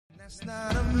That's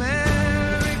not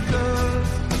America.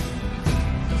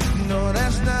 No,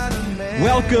 that's not America.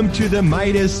 Welcome to the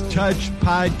Midas Touch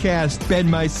podcast. Ben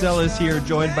Meiselas here,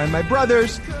 joined by my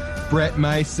brothers, Brett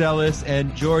Meiselas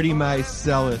and Jordy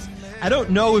Meiselas. I don't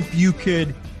know if you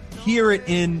could hear it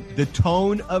in the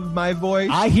tone of my voice.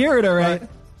 I hear it all right.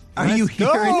 Are you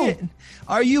hearing it?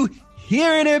 Are you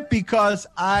hearing it? Because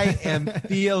I am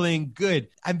feeling good.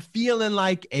 I'm feeling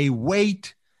like a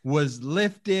weight was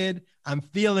lifted. I'm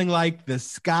feeling like the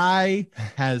sky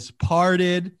has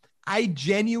parted. I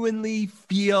genuinely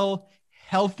feel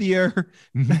healthier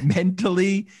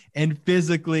mentally and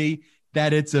physically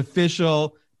that it's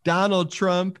official. Donald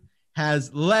Trump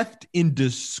has left in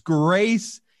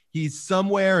disgrace. He's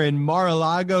somewhere in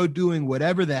Mar-a-Lago doing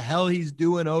whatever the hell he's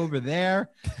doing over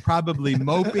there, probably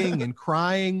moping and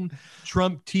crying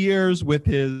Trump tears with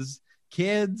his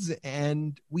kids.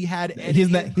 And we had he's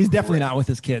definitely not with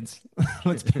his kids.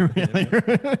 Let's be real here.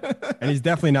 And he's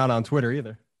definitely not on Twitter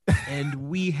either. And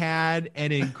we had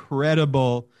an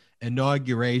incredible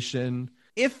inauguration,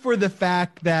 if for the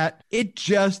fact that it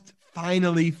just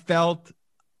finally felt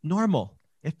normal.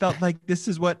 It felt like this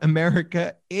is what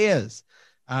America is.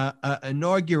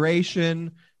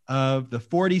 Inauguration of the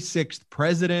 46th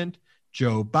president,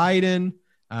 Joe Biden,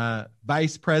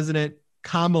 Vice President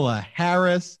Kamala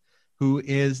Harris, who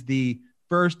is the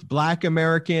first Black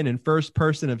American and first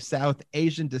person of South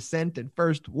Asian descent and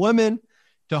first woman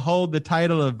to hold the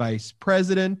title of vice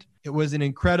president. It was an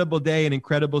incredible day, an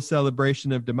incredible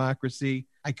celebration of democracy.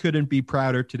 I couldn't be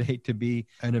prouder today to be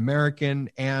an American.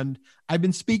 And I've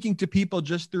been speaking to people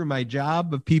just through my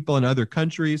job of people in other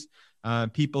countries,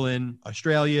 people in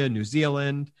Australia, New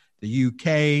Zealand, the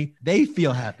UK. They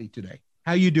feel happy today.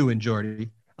 How you doing,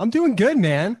 Jordy? I'm doing good,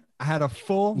 man. I had a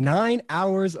full 9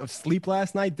 hours of sleep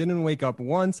last night. Didn't wake up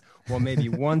once. Well, maybe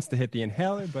once to hit the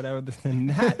inhaler, but other than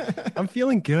that, I'm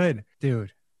feeling good.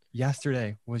 Dude,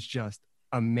 yesterday was just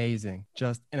amazing.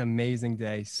 Just an amazing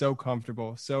day. So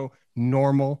comfortable, so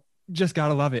normal. Just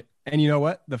gotta love it. And you know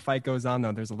what? The fight goes on,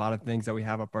 though. There's a lot of things that we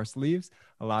have up our sleeves,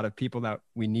 a lot of people that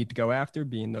we need to go after,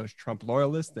 being those Trump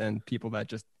loyalists and people that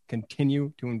just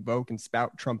continue to invoke and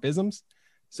spout Trumpisms.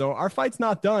 So our fight's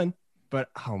not done. But,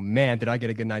 oh, man, did I get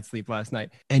a good night's sleep last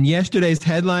night. And yesterday's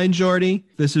headline, Jordy,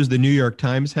 this is the New York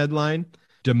Times headline.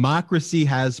 Democracy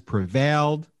has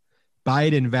prevailed.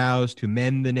 Biden vows to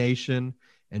mend the nation.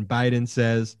 And Biden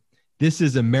says, this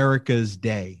is America's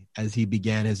day, as he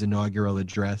began his inaugural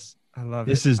address. I love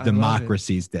it. This is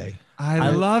democracy's day. I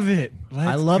love it.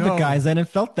 I love it, guys. And it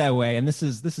felt that way. And this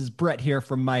is Brett here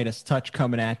from Midas Touch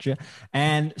coming at you.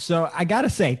 And so I got to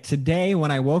say, today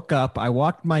when I woke up, I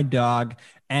walked my dog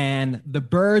and the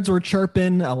birds were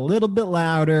chirping a little bit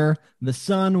louder. The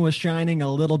sun was shining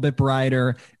a little bit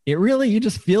brighter. It really, you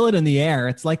just feel it in the air.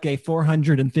 It's like a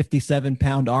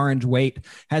 457-pound orange weight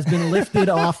has been lifted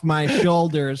off my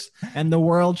shoulders and the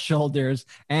world's shoulders.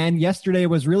 And yesterday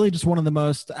was really just one of the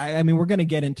most, I mean, we're going to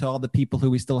get into all the people who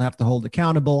we still have to hold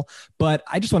accountable, but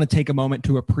I just want to take a moment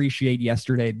to appreciate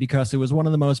yesterday because it was one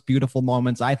of the most beautiful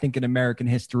moments, I think, in American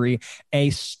history, a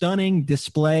stunning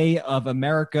display of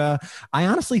America. I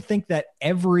honestly think that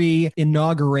every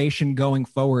inauguration going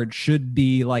forward should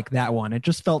be like that one. It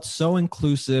just felt so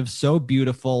inclusive, so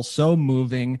beautiful, so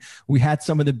moving. We had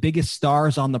some of the biggest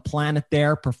stars on the planet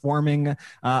there performing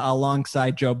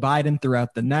alongside Joe Biden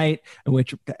throughout the night,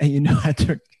 which, had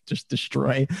to just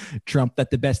destroy Trump, that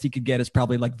the best he could get is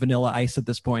probably like Vanilla Ice at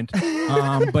this point.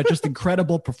 But just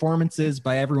incredible performances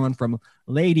by everyone from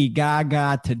Lady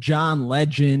Gaga to John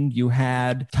Legend. You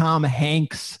had Tom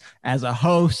Hanks as a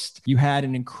host. You had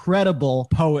an incredible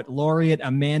poet laureate,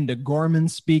 Amanda Gorman,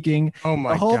 speaking. Oh my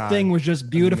God. The whole thing was just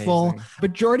beautiful. Amazing.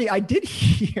 But Jordy, I did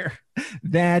hear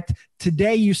that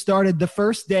today you started the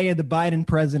first day of the Biden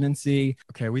presidency.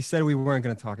 Okay, we said we weren't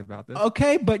going to talk about this.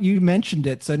 Okay, but you mentioned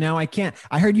it, so now I can't.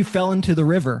 I heard you fell into the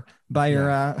river by your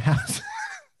house.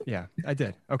 Yeah, I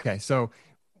did. Okay, so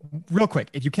real quick,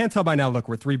 if you can't tell by now, look,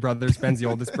 we're three brothers. Ben's the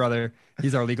oldest brother.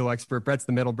 He's our legal expert. Brett's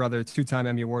the middle brother, two-time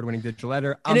Emmy Award-winning digital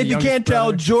editor. And if you can't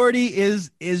tell, Jordy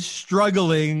is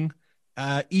struggling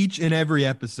each and every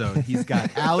episode. He's got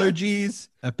allergies.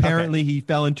 Apparently, he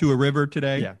fell into a river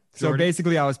today. Yeah. So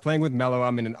basically, I was playing with Mello.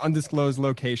 I'm in an undisclosed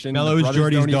location. Mello is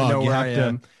Jordy's dog.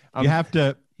 You have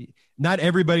to. Not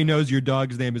everybody knows your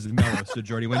dog's name is Mello. So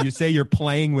Jordy, when you say you're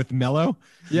playing with Mello,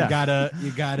 you gotta.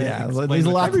 Yeah, there's a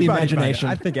lot to the imagination.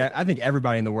 I think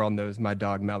everybody in the world knows my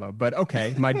dog Mello. But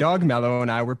okay, my dog Mello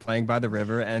and I were playing by the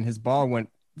river, and his ball went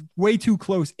way too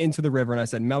close into the river. And I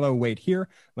said, Mello, wait here.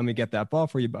 Let me get that ball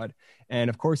for you, bud. And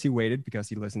of course he waited because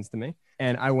he listens to me.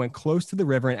 And I went close to the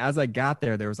river. And as I got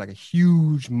there, there was like a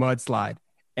huge mudslide.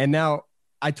 And now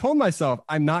I told myself,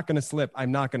 I'm not going to slip.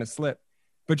 I'm not going to slip.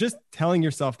 But just telling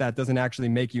yourself that doesn't actually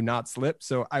make you not slip.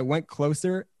 So I went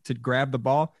closer to grab the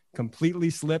ball, completely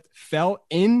slipped, fell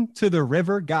into the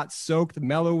river, got soaked.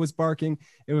 Mello was barking.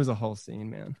 It was a whole scene,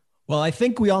 man. Well, I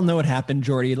think we all know what happened,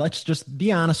 Jordy. Let's just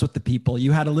be honest with the people.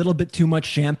 You had a little bit too much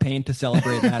champagne to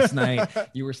celebrate last night.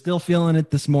 You were still feeling it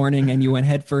this morning, and you went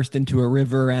headfirst into a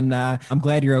river. And I'm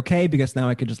glad you're okay, because now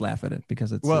I could just laugh at it,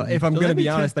 because it's well. If I'm going to be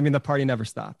honest, I mean, the party never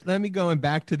stopped. Let me going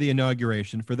back to the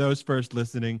inauguration. For those first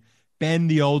listening, Ben,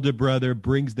 the older brother,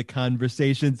 brings the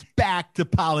conversations back to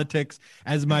politics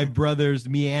as my brothers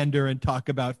meander and talk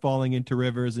about falling into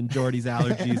rivers and Jordy's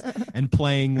allergies and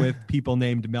playing with people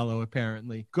named Mello,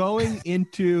 apparently. Going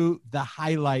into the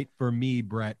highlight for me,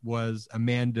 Brett, was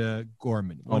Amanda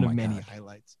Gorman, one of many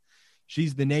highlights.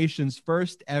 She's the nation's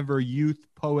first ever youth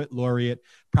poet laureate,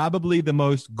 probably the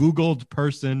most Googled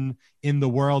person in the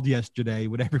world yesterday,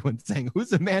 with everyone saying,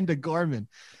 who's Amanda Gorman?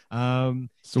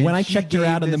 So when I checked her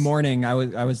out in the morning, I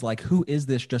was like, who is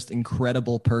this just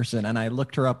incredible person? And I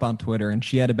looked her up on Twitter, and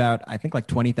she had about, I think, like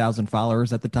 20,000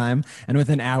 followers at the time. And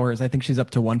within hours, I think she's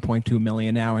up to 1.2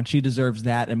 million now, and she deserves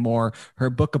that and more. Her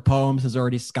book of poems has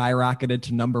already skyrocketed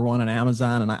to #1 on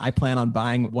Amazon, and I plan on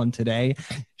buying one today.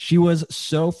 She was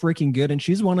so freaking good. And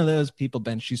she's one of those people,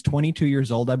 Ben. She's 22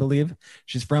 years old, I believe.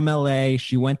 She's from LA.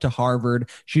 She went to Harvard.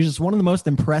 She's just one of the most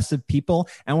impressive people,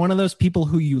 and one of those people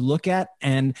who you look at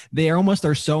and they almost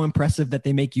are so impressive that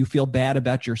they make you feel bad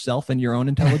about yourself and your own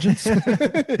intelligence.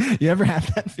 You ever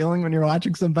have that feeling when you're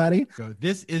watching somebody? So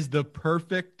this is the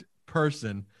perfect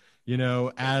person, you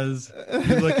know, as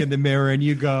you look in the mirror and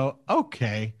you go,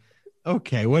 okay,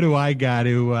 what do I got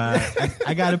to,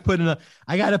 I got to put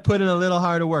in a little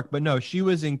harder work. But no, she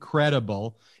was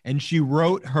incredible. And she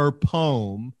wrote her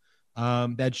poem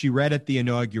that she read at the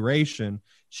inauguration.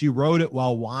 She wrote it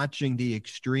while watching the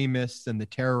extremists and the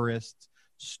terrorists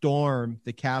storm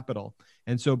the Capitol.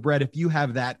 And so, Brett, if you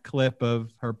have that clip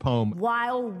of her poem.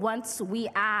 While once we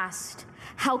asked,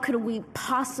 how could we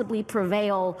possibly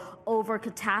prevail over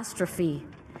catastrophe?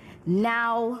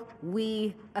 Now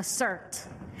we assert,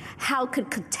 how could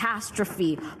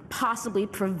catastrophe possibly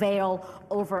prevail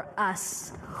over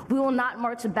us? We will not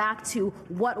march back to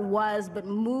what was, but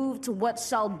move to what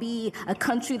shall be, a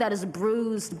country that is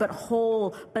bruised but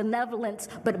whole, benevolent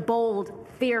but bold,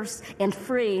 fierce and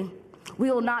free.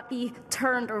 We will not be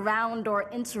turned around or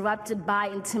interrupted by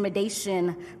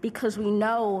intimidation, because we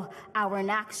know our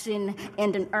inaction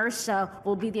and inertia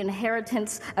will be the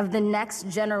inheritance of the next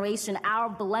generation. Our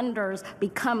blunders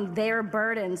become their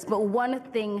burdens. But one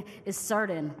thing is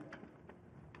certain: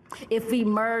 if we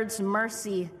merge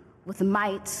mercy with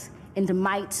might and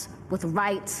might with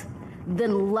right,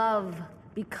 then love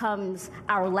becomes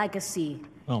our legacy.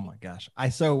 Oh my gosh.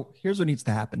 So here's what needs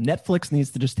to happen. Netflix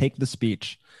needs to just take the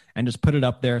speech and just put it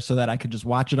up there so that I could just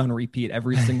watch it on repeat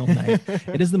every single night.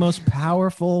 It is the most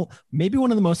powerful, maybe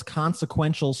one of the most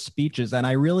consequential speeches. And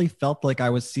I really felt like I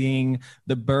was seeing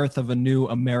the birth of a new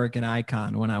American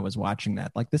icon when I was watching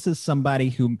that. Like, this is somebody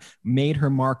who made her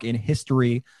mark in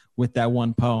history with that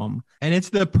one poem. And it's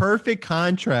the perfect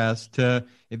contrast to,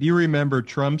 if you remember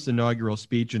Trump's inaugural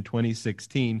speech in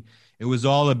 2016, it was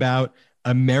all about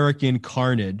American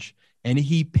carnage. And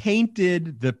he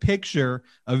painted the picture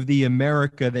of the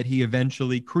America that he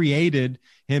eventually created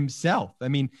himself. I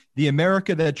mean, the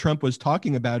America that Trump was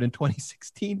talking about in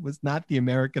 2016 was not the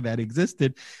America that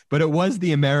existed, but it was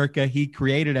the America he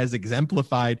created, as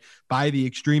exemplified by the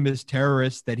extremist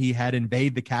terrorists that he had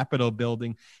invade the Capitol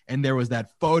building. And there was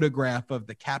that photograph of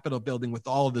the Capitol building with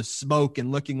all the smoke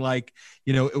and looking like,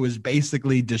 you know, it was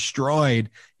basically destroyed.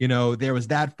 You know, there was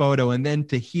that photo. And then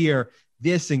to hear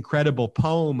this incredible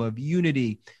poem of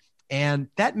unity. And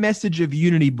that message of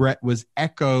unity, Brett, was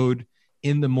echoed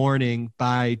in the morning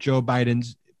by Joe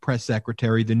Biden's press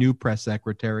secretary, the new press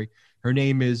secretary. Her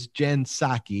name is Jen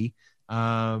Psaki.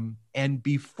 And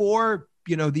before,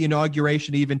 you know, the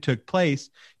inauguration even took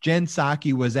place, Jen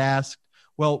Psaki was asked,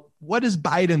 well, what does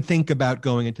Biden think about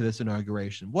going into this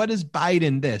inauguration? What is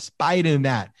Biden this, Biden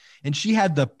that? And she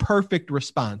had the perfect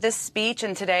response. This speech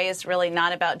and today is really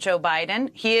not about Joe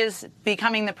Biden. He is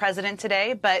becoming the president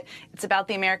today, but it's about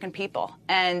the American people.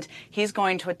 And he's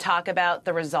going to talk about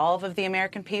the resolve of the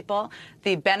American people,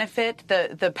 the benefit,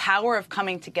 the power of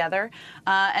coming together.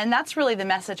 And that's really the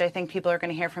message I think people are going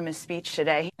to hear from his speech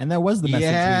today. And that was the message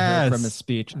we heard from his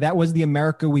speech. That was the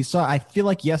America we saw. I feel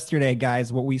like yesterday,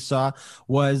 guys, what we saw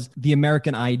was the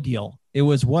American ideal. It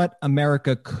was what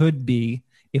America could be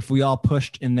if we all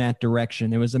pushed in that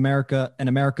direction. It was an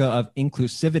America of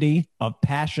inclusivity, of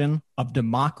passion, of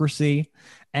democracy.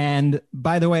 And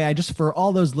by the way, for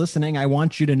all those listening, I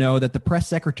want you to know that the press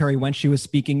secretary, when she was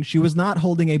speaking, she was not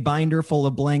holding a binder full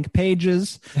of blank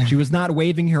pages. She was not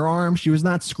waving her arms. She was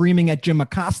not screaming at Jim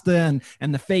Acosta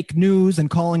and the fake news and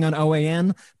calling on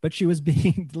OAN, but she was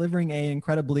delivering an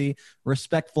incredibly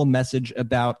respectful message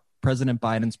about President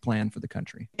Biden's plan for the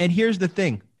country. And here's the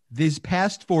thing. These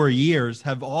past 4 years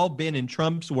have all been in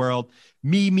Trump's world,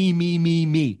 me, me, me, me,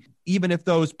 me, even if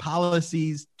those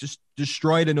policies just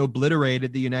destroyed and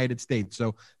obliterated the United States.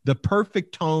 So the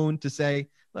perfect tone to say,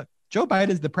 look, Joe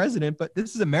Biden's the president, but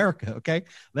this is America, okay?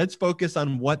 Let's focus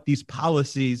on what these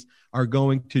policies are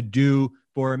going to do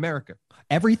for America.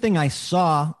 Everything I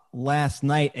saw last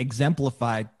night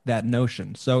exemplified that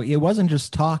notion. So it wasn't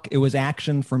just talk, it was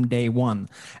action from day one.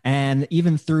 And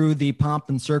even through the pomp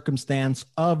and circumstance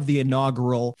of the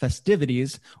inaugural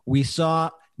festivities, we saw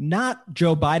not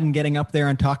Joe Biden getting up there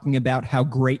and talking about how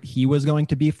great he was going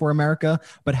to be for America,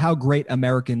 but how great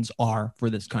Americans are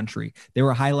for this country. They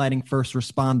were highlighting first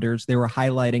responders. They were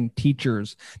highlighting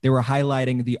teachers. They were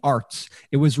highlighting the arts.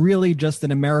 It was really just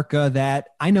an America that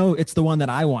I know it's the one that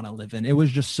I want to live in. It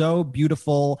was just so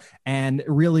beautiful and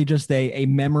really just a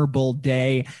memorable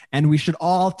day. And we should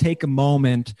all take a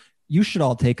moment. You should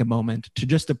all take a moment to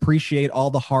just appreciate all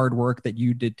the hard work that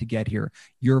you did to get here.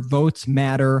 Your votes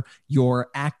matter. Your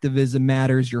activism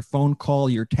matters. Your phone call,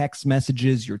 your text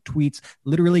messages, your tweets,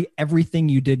 literally everything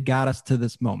you did got us to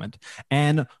this moment.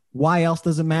 And why else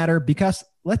does it matter? Because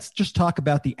let's just talk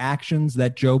about the actions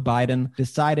that Joe Biden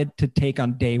decided to take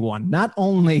on day one. Not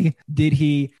only did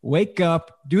he wake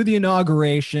up, do the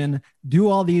inauguration, do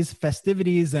all these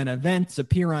festivities and events,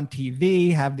 appear on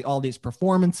TV, have all these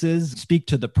performances, speak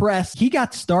to the press. He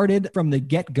got started from the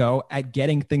get-go at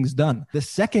getting things done. The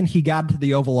second he got to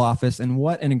the Oval Office, and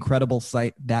what an incredible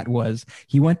sight that was,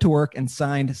 he went to work and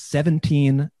signed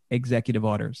 17 executive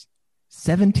orders.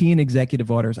 17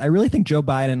 executive orders. I really think Joe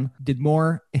Biden did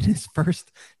more in his first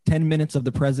 10 minutes of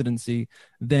the presidency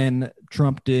than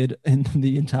Trump did in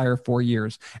the entire 4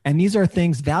 years. And these are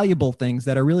things, valuable things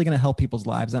that are really going to help people's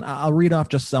lives. And I'll read off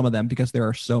just some of them because there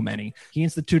are so many. He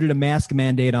instituted a mask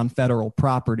mandate on federal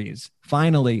properties.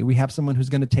 Finally, we have someone who's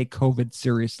going to take COVID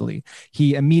seriously.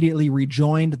 He immediately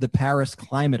rejoined the Paris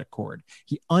Climate Accord.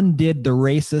 He undid the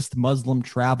racist Muslim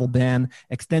travel ban,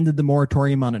 extended the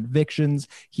moratorium on evictions.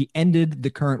 He ended the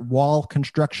current wall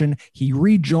construction. He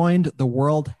rejoined the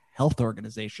World Health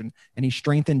Organization, and he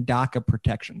strengthened DACA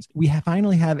protections. We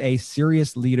finally have a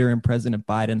serious leader in President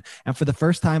Biden. And for the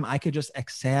first time, I could just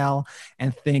exhale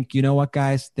and think, you know what,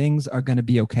 guys, things are going to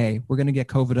be okay. We're going to get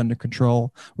COVID under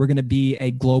control. We're going to be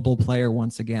a global player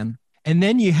once again. And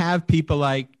then you have people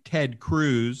like Ted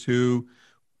Cruz who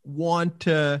want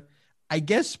to, I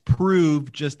guess,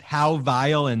 prove just how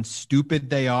vile and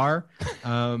stupid they are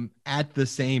at the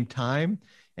same time.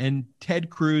 And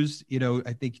Ted Cruz,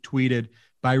 I think tweeted,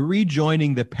 by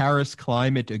rejoining the Paris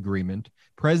Climate Agreement,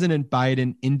 President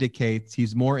Biden indicates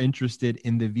he's more interested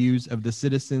in the views of the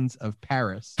citizens of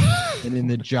Paris than in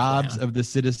the jobs of the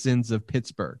citizens of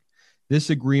Pittsburgh.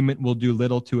 This agreement will do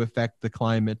little to affect the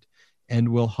climate and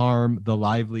will harm the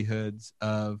livelihoods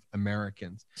of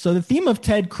Americans. So the theme of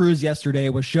Ted Cruz yesterday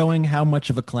was showing how much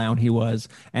of a clown he was,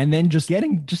 and then just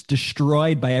getting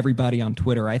destroyed by everybody on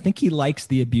Twitter. I think he likes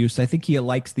the abuse. I think he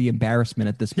likes the embarrassment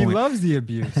at this point. He loves the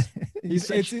abuse.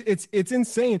 It's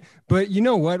insane. But you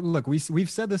know what? Look, we've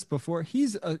said this before.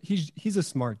 He's a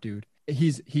smart dude.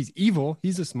 He's evil.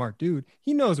 He's a smart dude.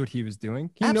 He knows what he was doing.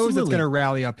 He knows it's going to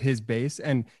rally up his base.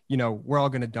 And, we're all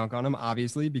going to dunk on him,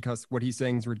 obviously, because what he's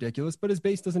saying is ridiculous. But his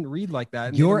base doesn't read like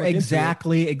that. You're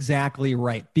exactly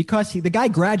right. Because the guy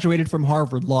graduated from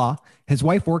Harvard Law. His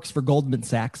wife works for Goldman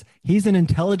Sachs. He's an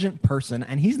intelligent person.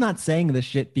 And he's not saying this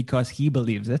shit because he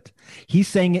believes it. He's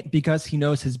saying it because he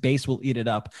knows his base will eat it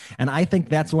up. And I think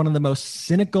that's one of the most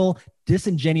cynical,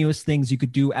 disingenuous things you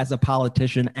could do as a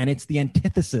politician, and it's the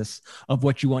antithesis of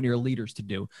what you want your leaders to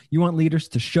do. You want leaders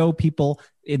to show people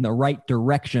in the right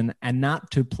direction and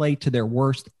not to play to their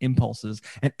worst impulses.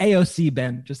 And AOC,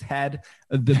 Ben, just had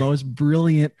the most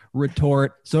brilliant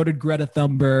retort. So did Greta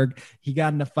Thunberg. He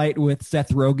got in a fight with Seth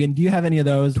Rogen. Do you have any of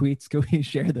those tweets? Can we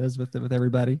share those with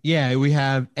everybody? Yeah, we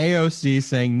have AOC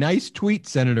saying, nice tweet,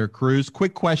 Senator Cruz.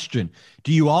 Quick question.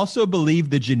 Do you also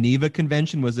believe the Geneva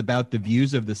Convention was about the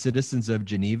views of the citizens of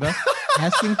Geneva?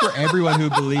 Asking for everyone who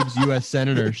believes U.S.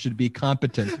 senators should be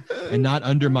competent and not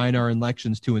undermine our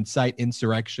elections to incite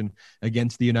insurrection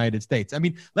against the United States. I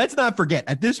mean, let's not forget,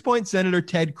 at this point, Senator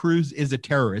Ted Cruz is a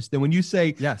terrorist. And when you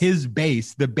say his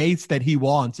base, the base that he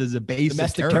wants is a base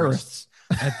domestic of terrorists.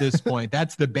 at this point.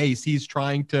 That's the base. He's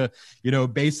trying to,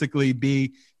 basically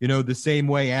be, the same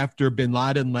way after bin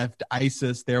Laden left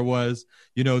ISIS, there was,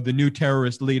 the new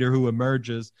terrorist leader who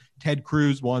emerges. Ted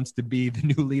Cruz wants to be the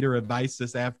new leader of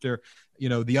ISIS after,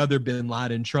 the other bin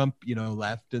Laden, Trump,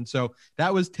 left. And so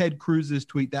that was Ted Cruz's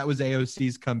tweet. That was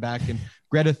AOC's comeback. And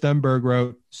Greta Thunberg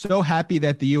wrote, "So happy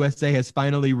that the USA has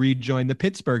finally rejoined the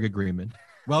Pittsburgh Agreement."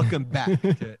 Welcome back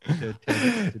to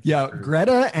Yeah,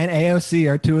 Greta and AOC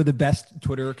are two of the best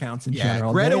Twitter accounts in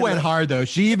general. Greta went hard, though.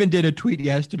 She even did a tweet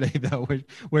yesterday, though,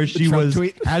 where she was,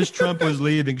 as Trump was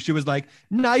leaving, she was like,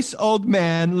 "Nice old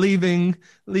man leaving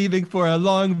for a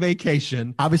long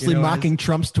vacation." Obviously mocking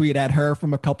Trump's tweet at her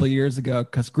from a couple of years ago,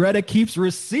 because Greta keeps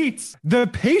receipts. The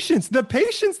patience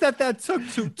that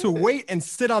took to wait and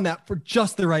sit on that for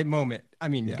just the right moment. I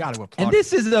mean, you got to applaud. And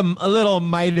this is a little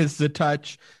Midas the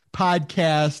Touch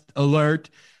podcast alert.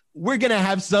 We're going to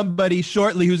have somebody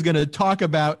shortly who's going to talk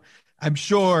about, I'm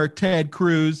sure, Ted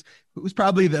Cruz, who's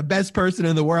probably the best person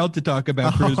in the world to talk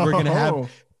about Cruz. We're going to have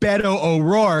Beto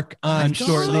O'Rourke on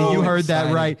shortly. You heard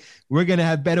that right. We're going to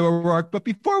have Beto O'Rourke. But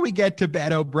before we get to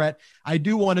Beto, Brett, I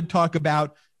do want to talk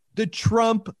about the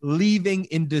Trump leaving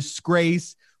in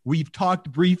disgrace. We've talked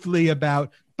briefly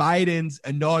about Biden's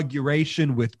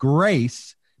inauguration with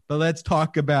grace, but let's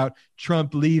talk about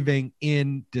Trump leaving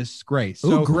in disgrace.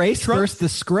 So grace versus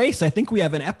disgrace. I think we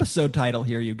have an episode title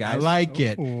here, you guys. I like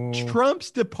it.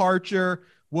 Trump's departure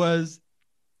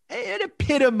it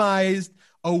epitomized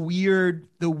the weird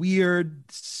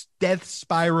death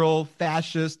spiral,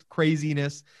 fascist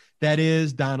craziness that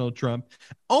is Donald Trump.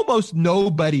 Almost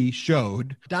nobody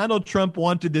showed. Donald Trump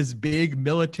wanted this big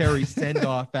military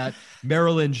send-off at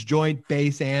Maryland's Joint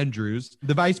Base Andrews.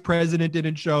 The vice president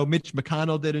didn't show. Mitch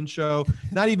McConnell didn't show.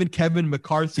 Not even Kevin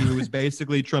McCarthy, who was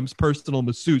basically Trump's personal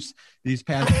masseuse these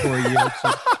past 4 years.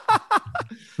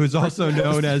 Who's also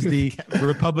known as the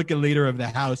Republican leader of the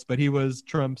House, but he was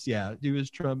Trump's.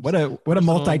 What a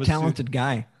multi-talented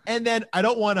guy. And then I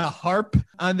don't want to harp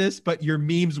on this, but your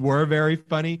memes were very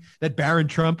funny that Barron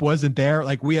Trump wasn't there.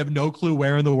 Like, we have no clue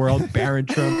where in the world Barron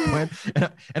Trump went.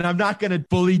 And I'm not going to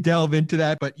fully delve into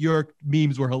that, but your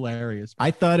memes were hilarious.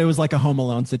 I thought it was like a Home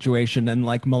Alone situation, and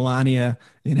like Melania,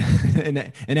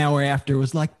 an hour after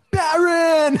was like,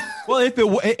 Barron! Well, if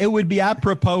it would be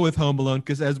apropos with Home Alone,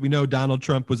 because as we know, Donald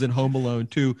Trump was in Home Alone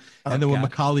too. And then when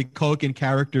Macaulay Culkin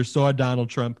character saw Donald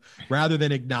Trump, rather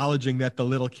than acknowledging that the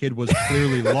little kid was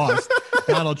clearly lost,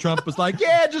 Donald Trump was like,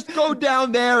 "Yeah, just go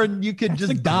down there and you could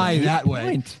just die that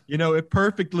way." It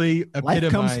perfectly epitomized.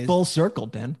 Life comes full circle,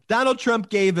 Dan. Donald Trump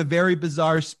gave a very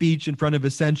bizarre speech in front of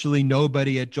essentially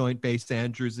nobody at Joint Base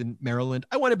Andrews in Maryland.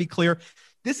 I want to be clear.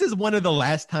 This is one of the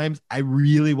last times I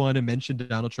really want to mention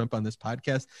Donald Trump on this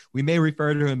podcast. We may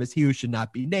refer to him as he who should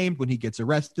not be named when he gets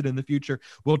arrested in the future.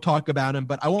 We'll talk about him,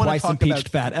 but I want to talk impeached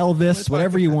about Fat Elvis,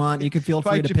 whatever you want. You can feel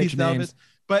free to pitch names.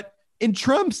 But in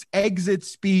Trump's exit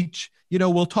speech,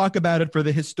 we'll talk about it for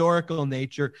the historical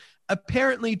nature.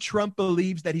 Apparently, Trump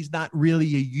believes that he's not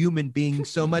really a human being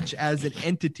so much as an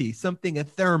entity, something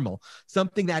ephemeral,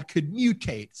 something that could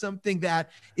mutate, something that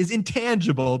is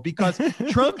intangible, because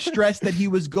Trump stressed that he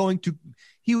would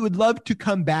love to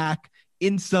come back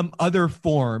in some other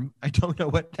form. I don't know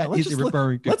what that is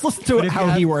referring to. Let's listen to how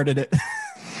he worded it.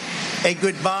 A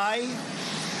goodbye.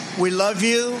 We love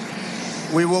you.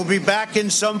 We will be back in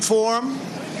some form.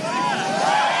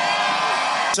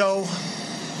 So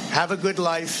have a good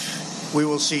life. We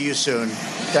will see you soon.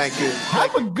 Thank you.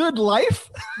 Have a good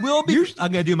life. We'll be.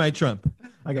 I'm going to do my Trump.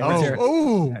 Okay, let's hear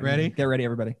it. Ready? Get ready,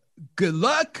 everybody. Good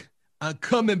luck. I'm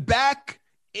coming back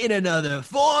in another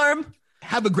form.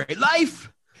 Have a great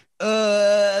life.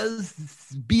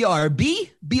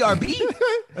 BRB?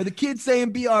 Are the kids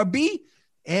saying BRB?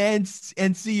 And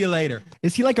see you later.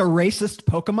 Is he like a racist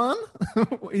Pokemon?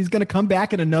 He's going to come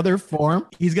back in another form.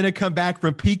 He's going to come back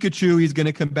from Pikachu. He's going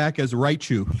to come back as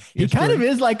Raichu. He kind of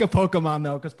is like a Pokemon,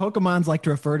 though, because Pokemons like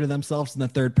to refer to themselves in the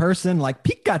third person, like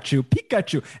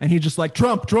Pikachu. And he's just like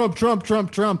Trump. Don't ruin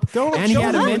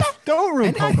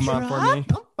Pokemon for me.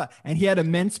 And he had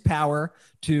immense power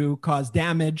to cause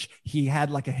damage. He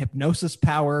had like a hypnosis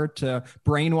power to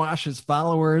brainwash his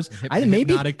followers.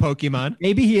 Hypnotic Pokemon.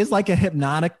 Maybe he is like a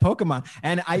hypnotic Pokemon.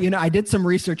 And I did some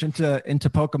research into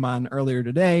Pokemon earlier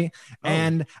today,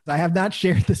 and I have not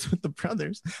shared this with the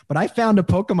brothers, but I found a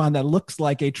Pokemon that looks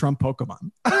like a Trump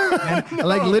Pokemon.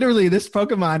 Like literally this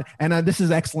Pokemon, and this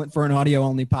is excellent for an audio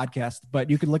only podcast, but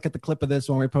you can look at the clip of this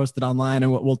when we post it online,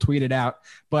 and we'll tweet it out.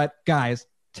 But guys,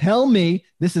 tell me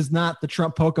this is not the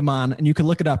Trump Pokemon, and you can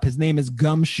look it up. His name is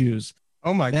Gumshoes.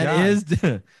 Oh my God. That is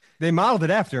They modeled it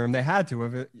after him. They had to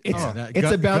have it.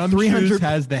 It's about 300.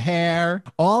 Has the hair.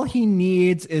 All he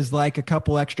needs is like a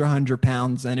couple extra 100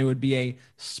 pounds, and it would be a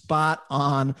spot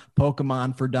on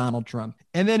Pokemon for Donald Trump.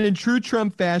 And then in true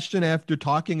Trump fashion, after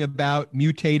talking about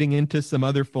mutating into some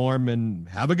other form and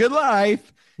have a good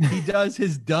life, he does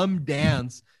his dumb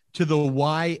dance to the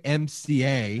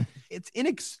YMCA. It's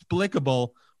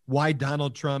inexplicable why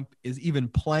Donald Trump is even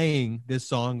playing this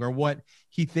song or what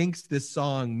he thinks this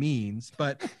song means.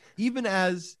 But even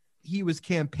as he was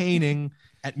campaigning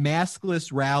at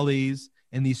maskless rallies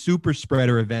and these super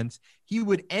spreader events, he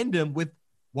would end them with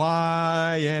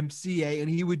YMCA, and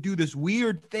he would do this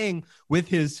weird thing with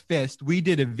his fist. We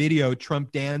did a video,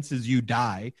 Trump Dances You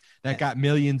Die, that got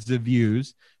millions of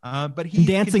views. But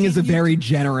dancing is a very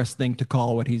generous thing to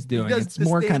call what he's doing. It's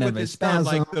more kind of a spasm.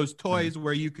 Like those toys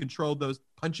where you control those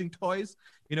punching toys,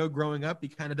 growing up, he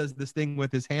kind of does this thing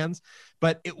with his hands.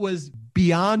 But it was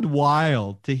beyond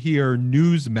wild to hear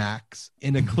Newsmax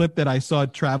in a clip that I saw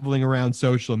traveling around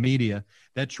social media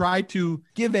that tried to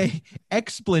give a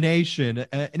explanation,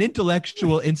 an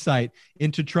intellectual insight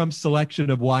into Trump's selection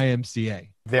of YMCA.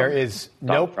 There is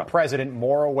no president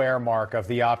more aware, Mark, of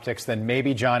the optics than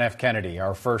maybe John F. Kennedy,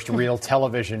 our first real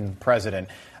television president.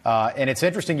 And it's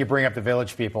interesting you bring up the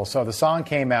Village People. So the song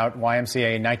came out,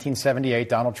 YMCA, in 1978.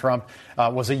 Donald Trump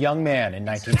was a young man in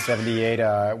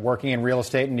 1978, working in real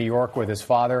estate in New York with his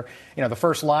father. The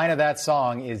first line of that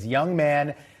song is, "Young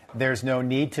man, there's no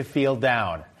need to feel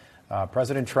down."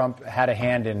 President Trump had a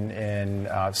hand in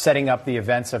setting up the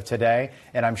events of today,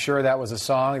 and I'm sure that was a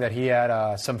song that he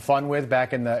had some fun with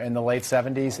back in the late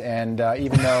 70s. And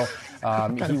even though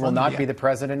he will not be the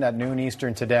president at noon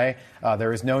Eastern today,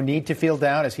 there is no need to feel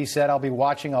down. As he said, I'll be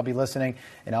watching, I'll be listening,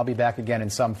 and I'll be back again in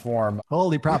some form.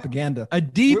 Holy propaganda. A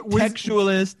deep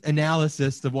textualist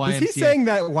analysis of YMCA. Was he saying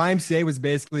that YMCA was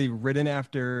basically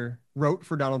wrote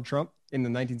for Donald Trump in the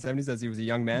 1970s as he was a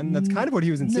young man? That's kind of what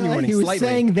he was insinuating. No, he was slightly.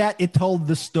 saying that it told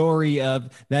the story of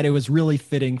that it was really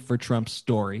fitting for Trump's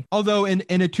story. Although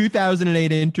in a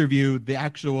 2008 interview, the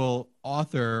actual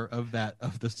author of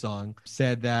the song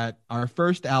said that our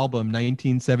first album,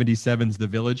 1977's The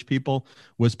Village People,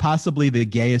 was possibly the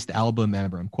gayest album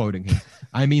ever. I'm quoting him.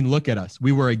 I mean, look at us.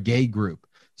 We were a gay group.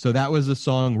 So that was a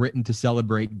song written to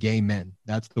celebrate gay men.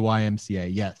 That's the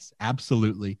YMCA. Yes,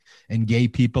 absolutely. And gay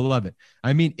people love it.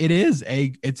 I mean,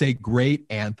 it's a great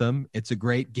anthem. It's a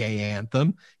great gay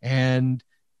anthem. And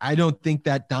I don't think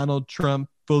that Donald Trump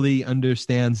fully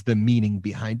understands the meaning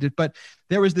behind it. But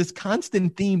there was this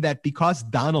constant theme that because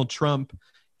Donald Trump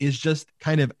is just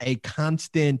kind of a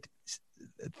constant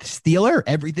stealer,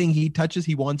 everything he touches,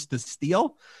 he wants to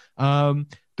steal.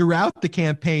 Throughout the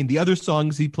campaign, the other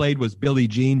songs he played was Billie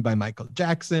Jean by Michael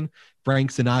Jackson,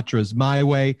 Frank Sinatra's My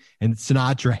Way, and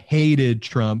Sinatra hated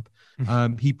Trump.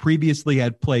 He previously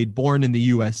had played Born in the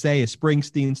USA, a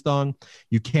Springsteen song,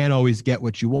 You Can't Always Get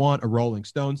What You Want, a Rolling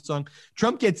Stones song.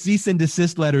 Trump gets cease and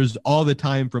desist letters all the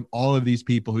time from all of these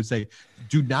people who say,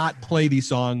 do not play these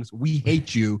songs. We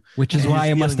hate you. Which is why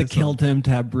it must have killed him to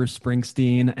have Bruce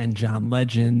Springsteen and John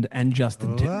Legend and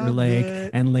Justin Timberlake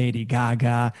and Lady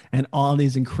Gaga and all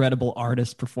these incredible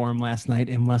artists perform last night.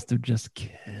 It must have just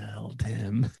killed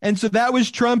him. And so that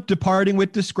was Trump departing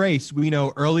with disgrace. We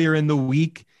know earlier in the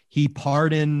week, he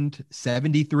pardoned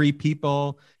 73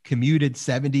 people, commuted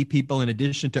 70 people in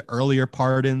addition to earlier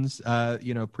pardons,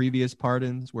 previous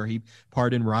pardons where he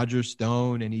pardoned Roger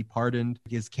Stone and he pardoned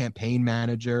his campaign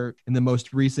manager. In the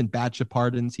most recent batch of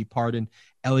pardons, he pardoned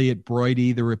Elliot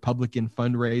Broidy, the Republican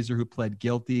fundraiser who pled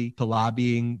guilty to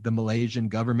lobbying the Malaysian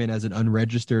government as an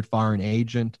unregistered foreign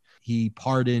agent. He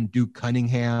pardoned Duke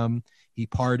Cunningham. He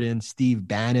pardoned Steve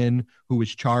Bannon, who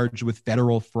was charged with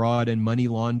federal fraud and money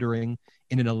laundering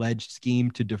in an alleged scheme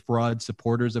to defraud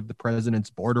supporters of the president's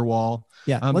border wall.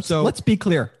 Yeah, let's be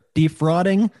clear.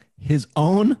 Defrauding his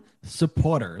own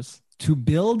supporters to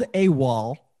build a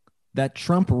wall that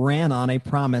Trump ran on a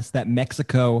promise that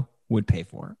Mexico would pay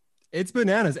for. It's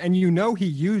bananas. And he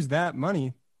used that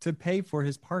money to pay for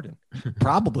his pardon.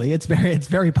 Probably. It's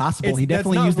very possible. He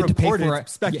definitely used it to pay for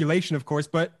speculation, of course,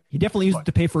 but he definitely used it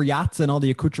to pay for yachts and all the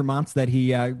accoutrements that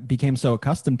he became so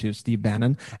accustomed to, Steve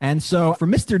Bannon. And so for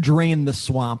Mr. Drain the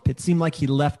Swamp, it seemed like he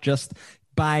left just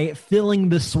by filling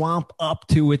the swamp up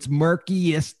to its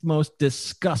murkiest, most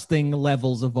disgusting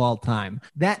levels of all time.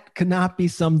 That could not be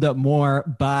summed up more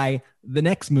by the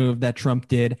next move that Trump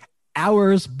did.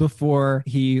 Hours before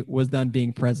he was done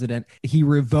being president, he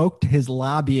revoked his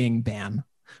lobbying ban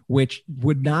which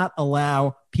would not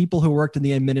allow people who worked in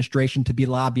the administration to be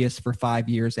lobbyists for 5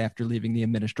 years after leaving the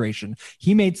administration.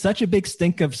 He made such a big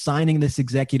stink of signing this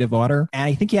executive order, and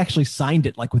I think he actually signed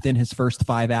it like within his first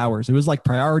 5 hours. It was like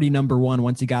priority number one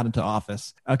once he got into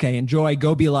office. Okay, enjoy,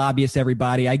 go be lobbyists,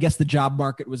 everybody. I guess the job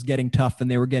market was getting tough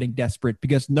and they were getting desperate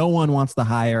because no one wants to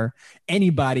hire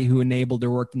anybody who enabled or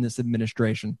worked in this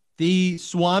administration. The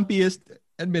swampiest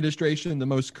administration, the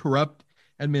most corrupt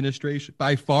administration.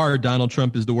 By far, Donald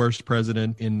Trump is the worst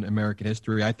president in American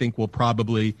history. I think we'll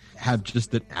probably have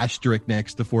just an asterisk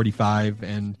next to 45.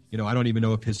 And, I don't even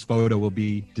know if his photo will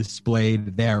be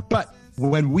displayed there. But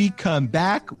when we come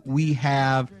back, we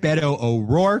have Beto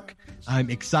O'Rourke.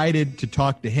 I'm excited to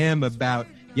talk to him about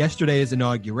yesterday's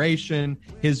inauguration,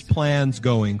 his plans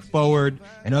going forward,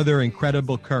 and other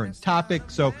incredible current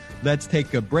topics. So let's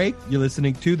take a break. You're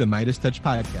listening to the Midas Touch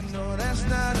Podcast. No, that's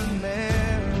not America.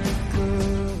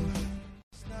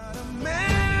 It's not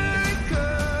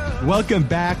America. Welcome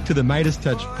back to the Midas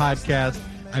Touch Podcast.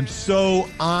 I'm so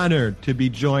honored to be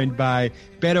joined by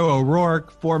Beto O'Rourke,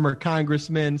 former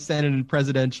congressman, Senate and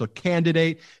presidential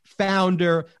candidate,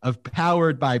 founder of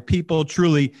Powered by People.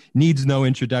 Truly needs no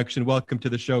introduction. Welcome to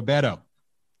the show, Beto.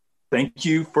 Thank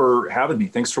you for having me.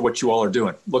 Thanks for what you all are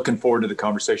doing. Looking forward to the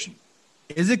conversation.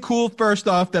 Is it cool, first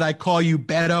off, that I call you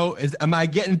Beto? Am I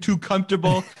getting too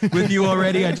comfortable with you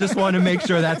already? I just want to make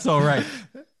sure that's all right.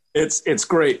 It's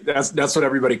great. That's what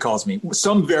everybody calls me.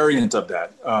 Some variant of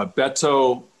that.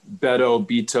 Beto,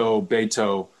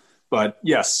 Beto. But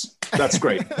yes, that's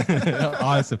great.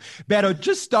 Awesome. Beto,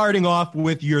 just starting off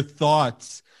with your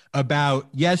thoughts about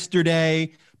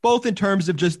yesterday, both in terms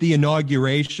of just the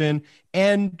inauguration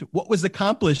and what was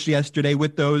accomplished yesterday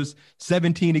with those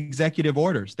 17 executive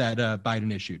orders that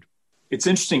Biden issued. It's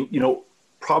interesting.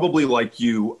 Probably like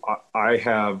you, I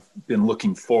have been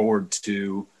looking forward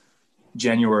to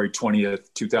January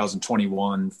 20th,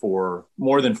 2021 for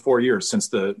more than 4 years, since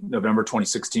the November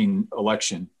 2016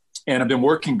 election. And I've been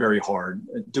working very hard,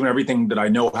 doing everything that I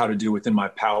know how to do within my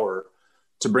power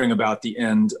to bring about the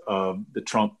end of the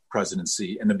Trump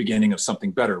presidency and the beginning of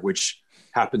something better, which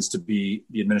happens to be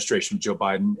the administration of Joe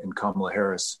Biden and Kamala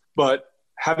Harris. But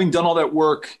having done all that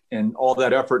work and all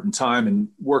that effort and time and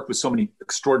worked with so many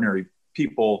extraordinary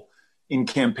people in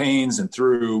campaigns and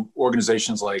through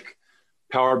organizations like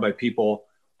Powered by People,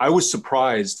 I was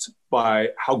surprised by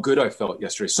how good I felt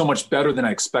yesterday. So much better than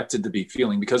I expected to be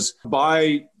feeling, because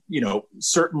by,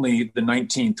 certainly the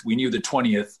 19th, we knew the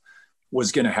 20th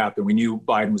was going to happen. We knew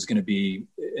Biden was going to be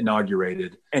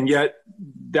inaugurated. And yet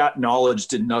that knowledge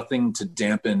did nothing to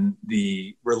dampen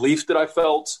the relief that I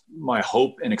felt, my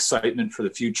hope and excitement for the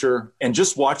future. And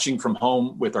just watching from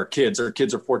home with our kids are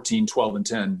 14, 12, and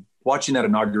 10, watching that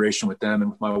inauguration with them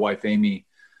and with my wife, Amy,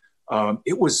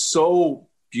 it was so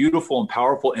beautiful and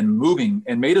powerful and moving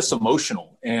and made us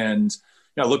emotional. And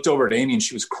I looked over at Amy and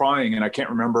she was crying, and I can't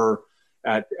remember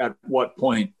at what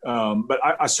point, but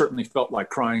I certainly felt like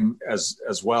crying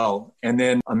as well. And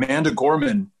then Amanda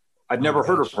Gorman, I'd never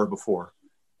heard of her before.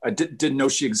 I didn't know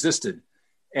she existed.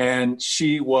 And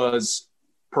she was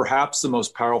perhaps the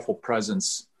most powerful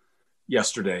presence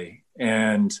yesterday,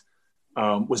 and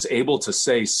was able to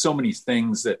say so many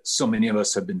things that so many of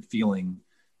us have been feeling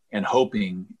and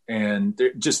hoping. And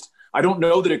I don't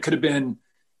know that it could have been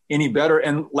any better.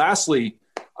 And lastly,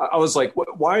 I was like,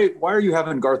 why are you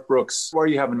having Garth Brooks? Why are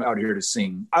you having him out here to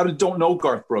sing? I don't know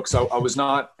Garth Brooks. I was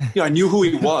not, I knew who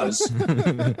he was.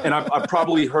 And I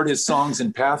probably heard his songs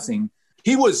in passing.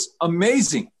 He was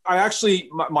amazing.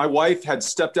 My wife had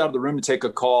stepped out of the room to take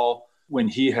a call when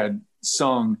he had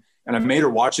sung, and I made her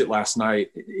watch it last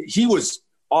night. He was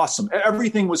awesome.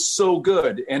 Everything was so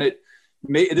good. And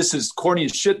this is corny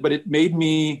as shit, but it made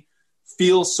me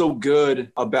feel so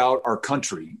good about our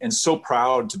country, and so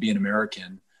proud to be an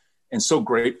American, and so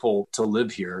grateful to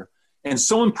live here, and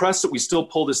so impressed that we still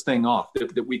pull this thing off,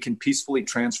 that we can peacefully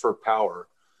transfer power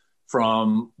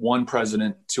from one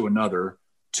president to another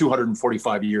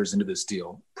 245 years into this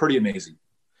deal. Pretty amazing.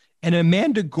 And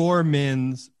Amanda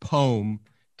Gorman's poem,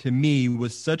 to me,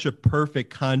 was such a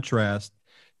perfect contrast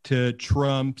to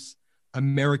Trump's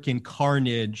American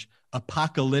carnage,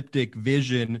 apocalyptic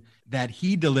vision that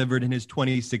he delivered in his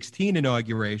 2016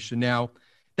 inauguration. Now,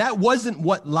 that wasn't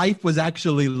what life was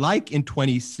actually like in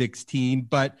 2016,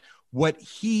 but what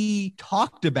he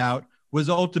talked about was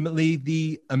ultimately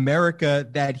the America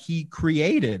that he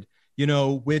created,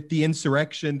 with the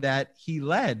insurrection that he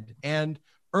led. And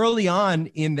early on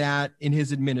in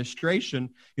his administration,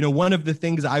 one of the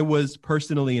things I was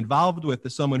personally involved with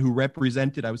as someone who I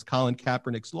was Colin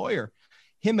Kaepernick's lawyer,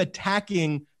 him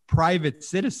attacking private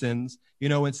citizens,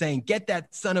 and saying, get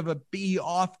that son of a bee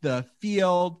off the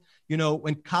field,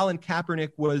 when Colin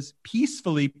Kaepernick was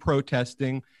peacefully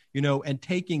protesting, and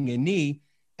taking a knee.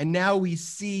 And now we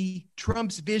see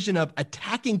Trump's vision of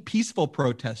attacking peaceful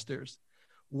protesters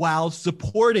while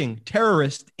supporting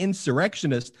terrorist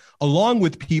insurrectionists, along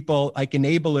with people like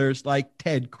enablers like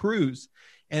Ted Cruz.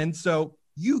 And so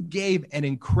you gave an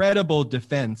incredible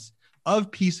defense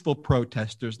of peaceful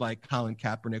protesters like Colin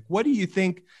Kaepernick. What do you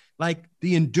think, like,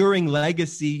 the enduring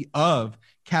legacy of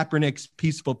Kaepernick's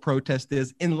peaceful protest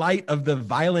is in light of the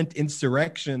violent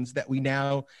insurrections that we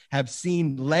now have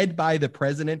seen led by the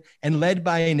president and led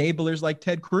by enablers like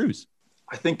Ted Cruz?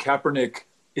 I think Kaepernick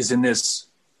is in this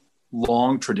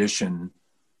long tradition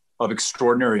of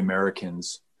extraordinary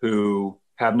Americans who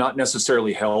have not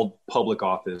necessarily held public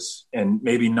office and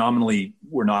maybe nominally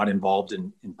were not involved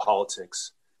in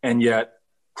politics, and yet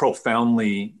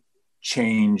profoundly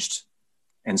changed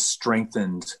and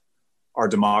strengthened our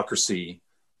democracy,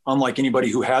 unlike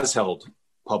anybody who has held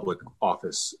public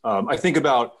office. I think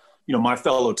about, my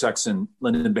fellow Texan,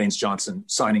 Lyndon Baines Johnson,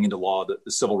 signing into law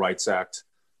the Civil Rights Act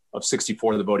of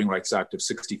 64, the Voting Rights Act of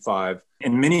 65.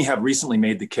 And many have recently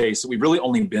made the case that we've really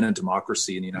only been a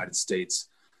democracy in the United States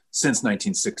since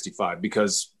 1965,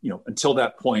 because, until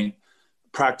that point,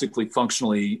 practically,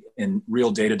 functionally, in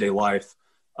real day-to-day life,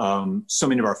 so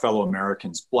many of our fellow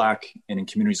Americans, Black and in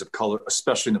communities of color,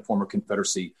 especially in the former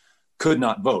Confederacy, could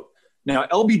not vote. Now,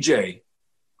 LBJ,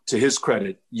 to his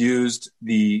credit, used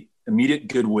the immediate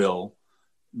goodwill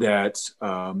that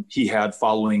he had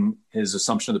following his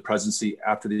assumption of the presidency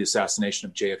after the assassination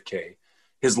of JFK,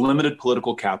 his limited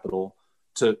political capital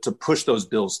to push those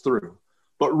bills through.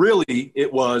 But really,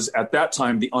 it was at that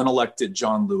time the unelected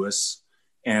John Lewis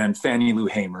and Fannie Lou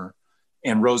Hamer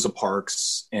and Rosa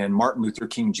Parks and Martin Luther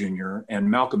King Jr. and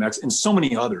Malcolm X and so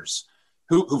many others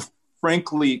who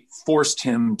frankly forced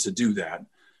him to do that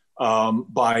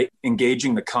by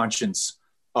engaging the conscience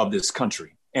of this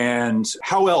country. And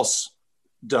how else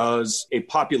does a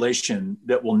population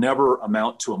that will never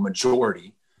amount to a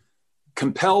majority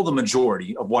compel the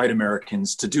majority of white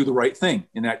Americans to do the right thing,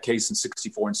 in that case in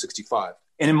 64 and 65?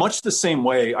 And in much the same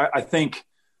way, I think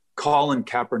Colin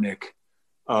Kaepernick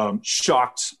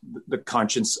shocked the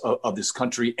conscience of this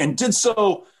country, and did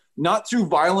so not through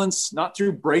violence, not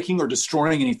through breaking or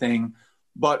destroying anything,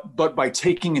 but by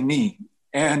taking a knee.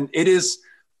 And it's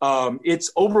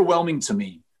overwhelming to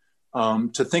me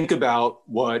to think about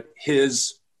what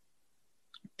his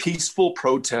peaceful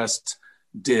protest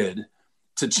did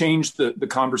to change the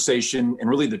conversation and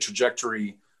really the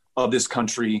trajectory of this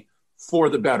country for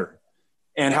the better.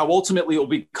 And how ultimately it will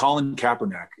be Colin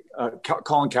Kaepernick,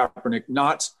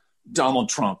 not Donald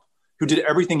Trump, who did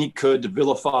everything he could to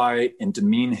vilify and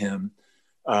demean him,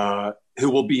 who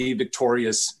will be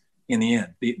victorious in the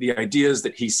end. The ideas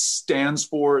that he stands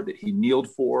for, that he kneeled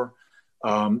for,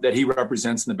 that he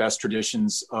represents in the best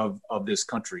traditions of this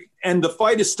country. And the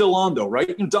fight is still on, though,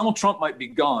 right? Donald Trump might be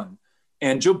gone,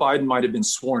 and Joe Biden might have been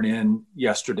sworn in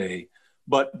yesterday,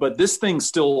 but this thing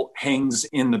still hangs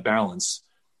in the balance.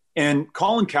 And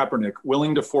Colin Kaepernick,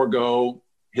 willing to forego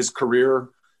his career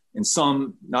and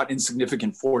some not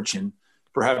insignificant fortune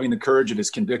for having the courage of his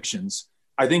convictions,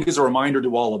 I think is a reminder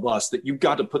to all of us that you've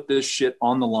got to put this shit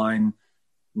on the line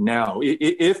now.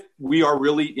 If we are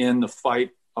really in the fight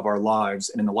of our lives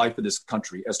and in the life of this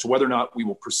country as to whether or not we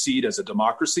will proceed as a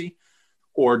democracy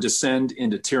or descend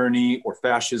into tyranny or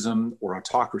fascism or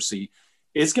autocracy,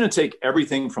 it's going to take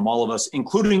everything from all of us,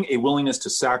 including a willingness to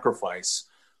sacrifice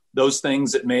those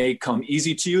things that may come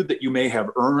easy to you, that you may have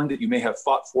earned, that you may have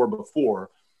fought for before,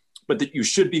 but that you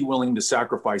should be willing to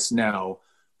sacrifice now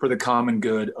for the common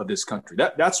good of this country.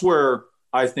 That's where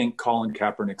I think Colin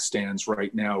Kaepernick stands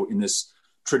right now in this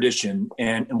tradition,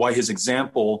 and why his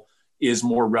example is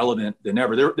more relevant than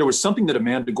ever. There was something that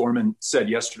Amanda Gorman said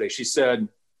yesterday. She said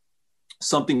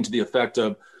something to the effect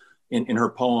of, in her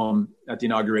poem at the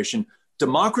inauguration,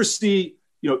 democracy,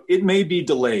 it may be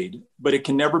delayed, but it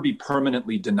can never be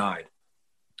permanently denied.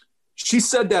 She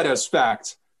said that as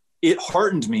fact. It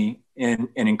heartened me and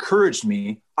encouraged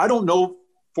me. I don't know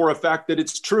for a fact that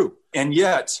it's true. And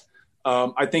yet,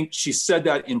 I think she said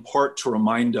that in part to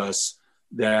remind us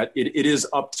that it is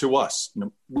up to us.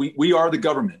 We are the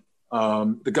government.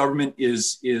 The government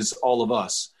is all of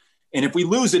us. And if we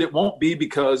lose it, it won't be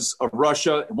because of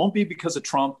Russia. It won't be because of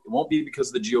Trump. It won't be because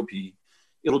of the GOP.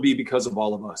 It'll be because of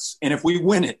all of us. And if we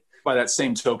win it, by that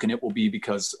same token, it will be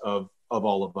because of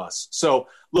all of us. So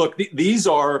look, these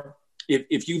are,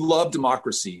 if you love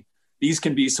democracy, these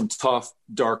can be some tough,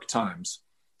 dark times.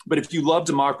 But if you love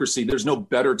democracy, there's no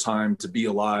better time to be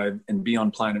alive and be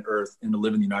on planet Earth and to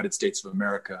live in the United States of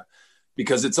America,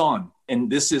 because it's on. And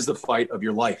this is the fight of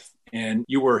your life. And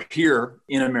you were here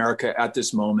in America at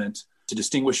this moment to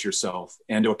distinguish yourself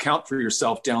and to account for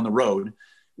yourself down the road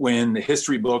when the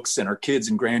history books and our kids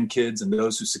and grandkids and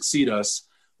those who succeed us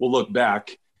will look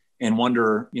back and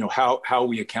wonder, how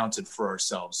we accounted for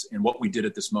ourselves and what we did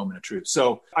at this moment of truth.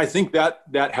 So I think that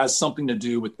has something to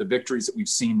do with the victories that we've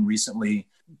seen recently.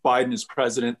 Biden as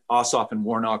president, Ossoff and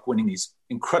Warnock winning these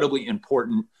incredibly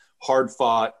important,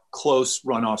 hard-fought, close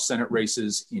runoff Senate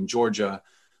races in Georgia,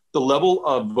 the level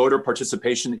of voter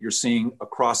participation that you're seeing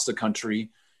across the country,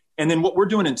 and then what we're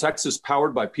doing in Texas,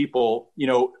 powered by people.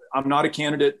 I'm not a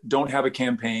candidate, don't have a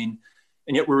campaign,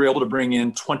 and yet we were able to bring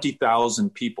in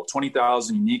 20,000 people,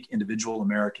 20,000 unique individual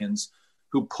Americans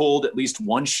who pulled at least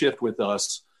one shift with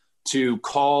us to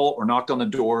call or knocked on the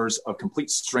doors of complete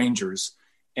strangers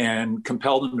and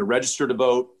compelled them to register to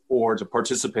vote or to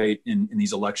participate in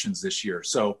these elections this year.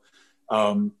 So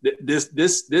this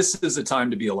is a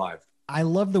time to be alive. I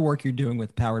love the work you're doing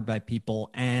with Powered by People.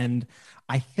 And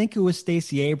I think it was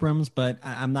Stacey Abrams, but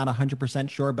I'm not 100%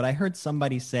 sure. But I heard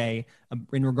somebody say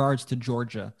in regards to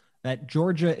Georgia, that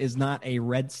Georgia is not a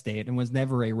red state and was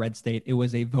never a red state. It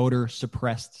was a voter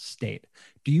suppressed state.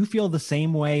 Do you feel the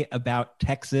same way about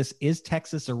Texas? Is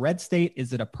Texas a red state?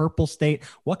 Is it a purple state?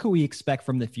 What can we expect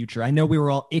from the future? I know we were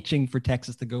all itching for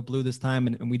Texas to go blue this time,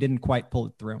 and we didn't quite pull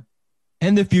it through.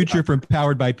 And the future from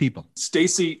Powered by People.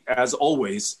 Stacey, as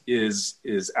always, is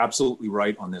absolutely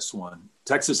right on this one.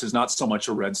 Texas is not so much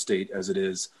a red state as it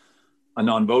is a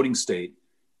non-voting state.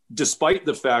 Despite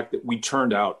the fact that we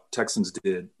turned out, Texans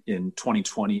did in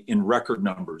 2020 in record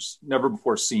numbers, never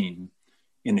before seen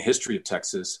in the history of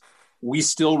Texas, we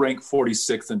still rank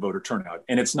 46th in voter turnout.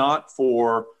 And it's not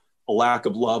for a lack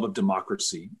of love of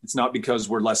democracy. It's not because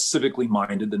we're less civically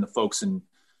minded than the folks in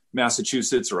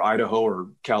Massachusetts or Idaho or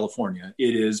California.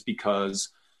 It is because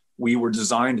we were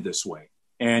designed this way.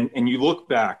 And you look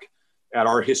back at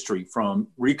our history from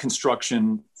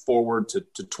Reconstruction forward to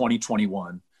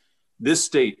 2021, this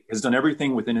state has done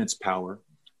everything within its power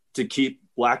to keep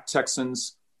Black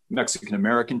Texans,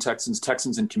 Mexican-American Texans,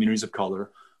 Texans in communities of color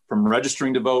from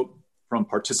registering to vote, from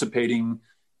participating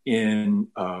in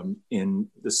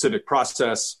the civic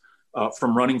process,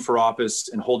 from running for office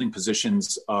and holding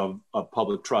positions of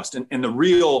public trust. And the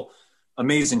real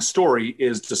amazing story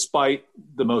is, despite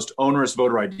the most onerous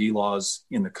voter ID laws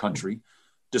in the country,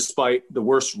 despite the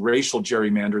worst racial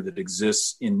gerrymander that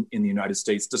exists in the United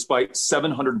States, despite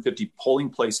 750 polling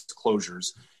place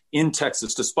closures in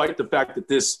Texas, despite the fact that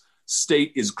this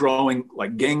state is growing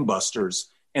like gangbusters,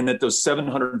 and that those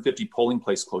 750 polling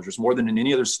place closures, more than in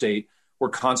any other state, were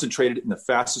concentrated in the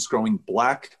fastest growing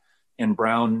Black and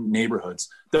brown neighborhoods.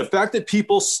 The fact that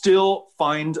people still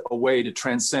find a way to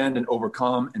transcend and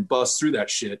overcome and bust through that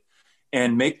shit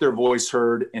and make their voice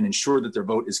heard and ensure that their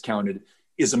vote is counted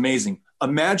is amazing.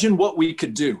 Imagine what we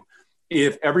could do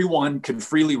if everyone could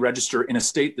freely register in a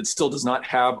state that still does not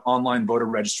have online voter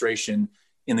registration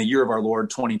in the year of our Lord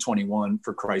 2021,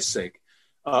 for Christ's sake.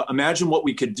 Imagine what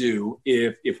we could do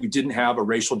if we didn't have a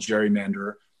racial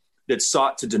gerrymander that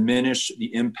sought to diminish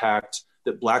the impact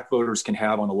that Black voters can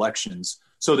have on elections,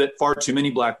 so that far too many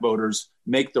Black voters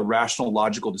make the rational,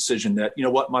 logical decision that, you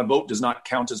know what, my vote does not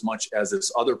count as much as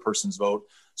this other person's vote,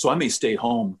 so I may stay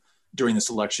home during this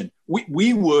election.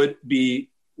 We would be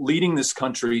leading this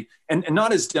country, and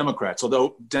not as Democrats,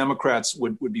 although Democrats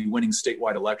would be winning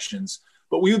statewide elections,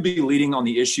 but we would be leading on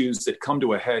the issues that come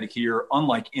to a head here,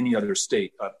 unlike any other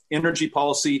state. Energy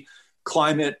policy,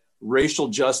 climate, racial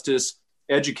justice,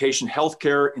 education,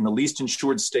 healthcare in the least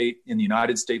insured state in the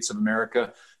United States of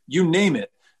America, you name it.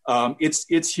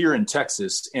 It's here in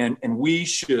Texas, and we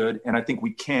should, and I think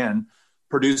we can,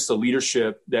 produce the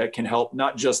leadership that can help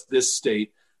not just this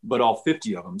state, but all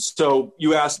 50 of them. So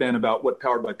you asked, Ben, about what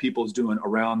Powered by People is doing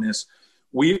around this.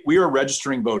 We are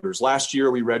registering voters. Last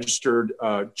year, we registered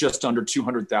just under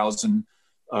 200,000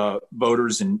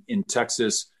 voters in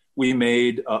Texas. We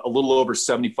made a little over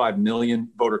 75 million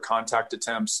voter contact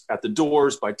attempts at the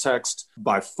doors, by text,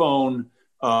 by phone.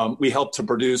 We helped to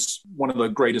produce one of the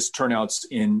greatest turnouts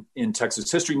in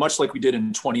Texas history, much like we did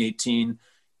in 2018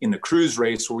 in the Cruz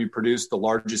race, where we produced the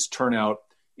largest turnout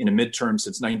in a midterm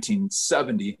since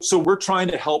 1970. So we're trying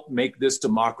to help make this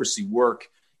democracy work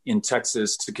in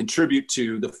Texas to contribute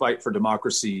to the fight for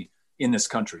democracy in this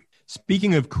country.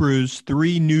 Speaking of Cruz,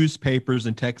 3 newspapers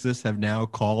in Texas have now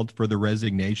called for the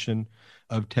resignation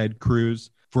of Ted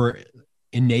Cruz for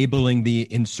enabling the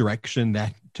insurrection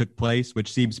that took place,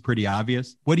 which seems pretty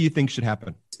obvious. What do you think should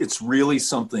happen? It's really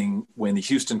something when the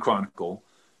Houston Chronicle,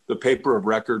 the paper of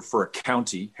record for a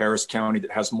county, Harris County,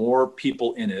 that has more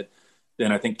people in it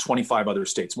than I think 25 other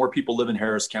states. More people live in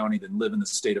Harris County than live in the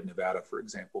state of Nevada, for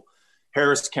example.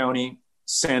 Harris County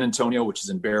San Antonio, which is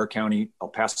in Bexar County, El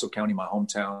Paso County, my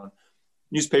hometown,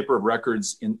 newspaper of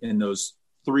records in those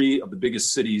three of the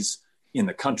biggest cities in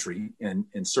the country, and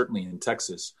certainly in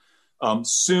Texas.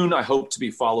 Soon, I hope to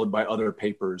be followed by other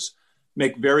papers.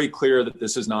 Make very clear that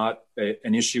this is not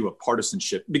an issue of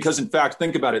partisanship. Because, in fact,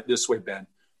 think about it this way, Ben.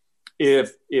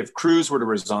 If Cruz were to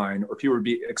resign, or if he were to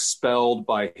be expelled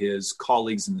by his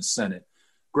colleagues in the Senate,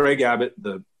 Greg Abbott,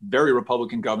 the very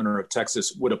Republican governor of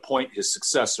Texas, would appoint his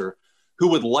successor, who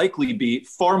would likely be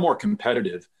far more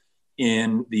competitive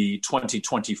in the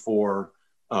 2024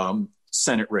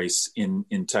 Senate race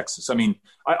in Texas. I mean,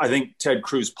 I think Ted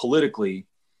Cruz politically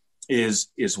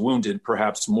is wounded,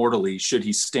 perhaps mortally, should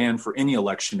he stand for any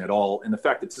election at all. And the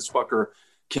fact that this fucker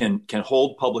can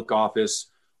hold public office,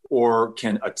 or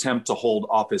can attempt to hold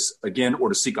office again, or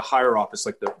to seek a higher office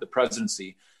like the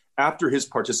presidency, after his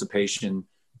participation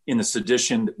in the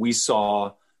sedition that we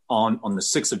saw on the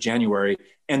 6th of January,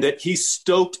 and that he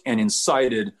stoked and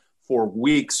incited for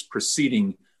weeks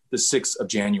preceding the 6th of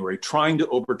January, trying to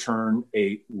overturn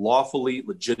a lawfully,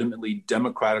 legitimately,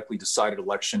 democratically decided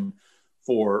election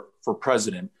for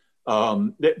president.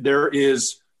 There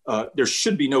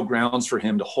should be no grounds for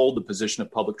him to hold the position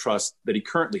of public trust that he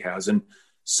currently has. And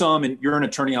some, and you're an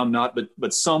attorney, I'm not,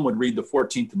 but some would read the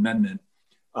 14th Amendment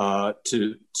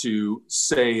to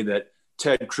say that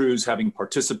Ted Cruz, having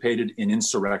participated in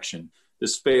insurrection,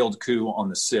 this failed coup on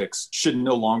the 6th, should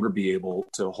no longer be able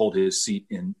to hold his seat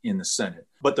in the Senate.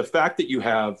 But the fact that you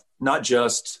have not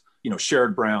just,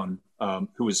 Sherrod Brown,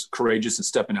 who was courageous and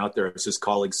stepping out there as his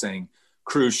colleague saying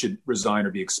Cruz should resign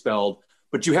or be expelled,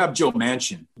 but you have Joe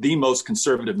Manchin, the most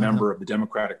conservative member of the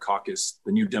Democratic caucus,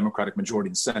 the new Democratic majority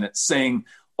in the Senate, saying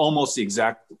almost the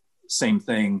exact same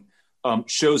thing,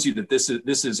 shows you that this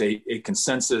is a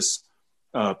consensus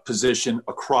position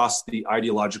across the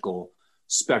ideological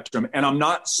spectrum. And I'm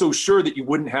not so sure that you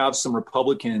wouldn't have some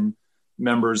Republican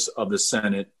members of the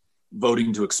Senate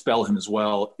voting to expel him as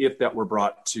well, if that were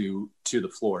brought to the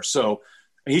floor. So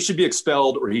he should be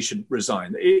expelled, or he should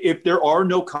resign. If there are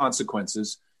no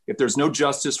consequences, if there's no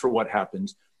justice for what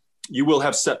happened, you will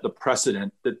have set the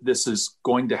precedent that this is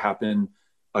going to happen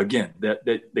again, that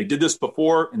they did this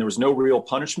before and there was no real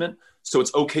punishment. So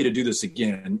it's okay to do this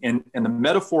again. And the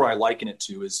metaphor I liken it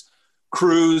to is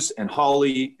Cruz and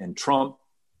Hawley and Trump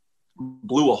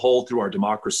blew a hole through our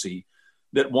democracy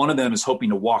that one of them is hoping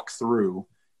to walk through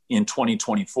in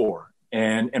 2024.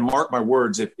 And mark my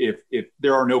words, if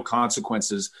there are no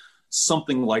consequences,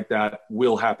 something like that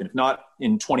will happen. If not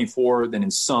in 24, then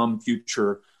in some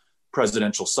future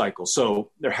presidential cycle.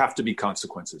 So there have to be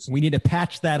consequences. We need to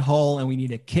patch that hole, and we need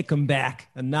to kick them back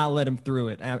and not let them through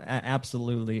it.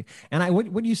 Absolutely. And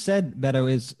what you said, Beto,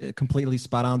 is completely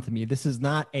spot on to me. This is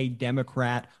not a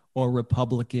Democrat or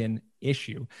Republican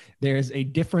issue. There's a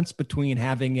difference between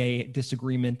having a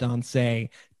disagreement on, say,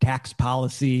 tax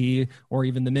policy or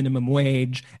even the minimum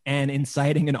wage, and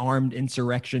inciting an armed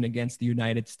insurrection against the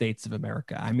United States of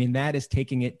America. I mean, that is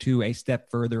taking it to a step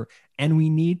further, and we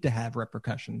need to have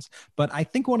repercussions. But I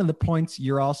think one of the points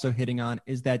you're also hitting on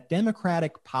is that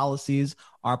Democratic policies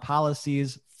are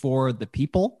policies for the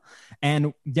people,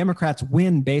 and Democrats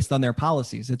win based on their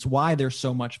policies. It's why there's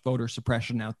so much voter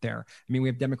suppression out there. I mean, we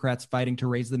have Democrats fighting to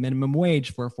raise the minimum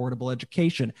wage, for affordable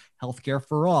education, healthcare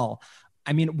for all.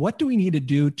 I mean, what do we need to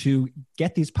do to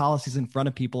get these policies in front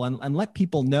of people and let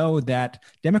people know that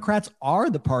Democrats are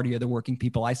the party of the working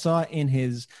people? I saw in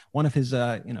one of his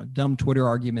dumb Twitter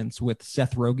arguments with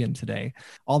Seth Rogen today,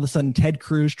 all of a sudden Ted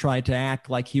Cruz tried to act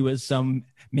like he was some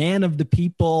man of the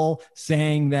people,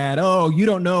 saying that, oh, you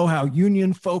don't know how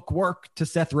union folk work, to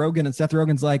Seth Rogen. And Seth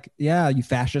Rogen's like, yeah, you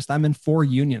fascist, I'm in 4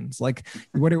 unions. Like,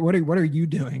 what are you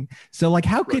doing? So like,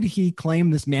 how could he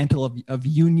claim this mantle of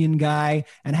union guy?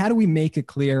 And how do we make it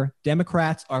clear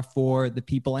Democrats are for the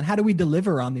people? And how do we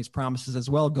deliver on these promises as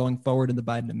well going forward in the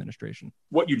Biden administration?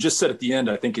 What you just said at the end,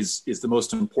 I think, is the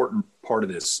most important part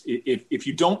of this. If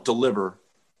you don't deliver,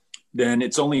 then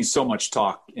it's only so much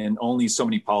talk and only so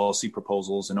many policy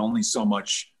proposals and only so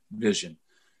much vision.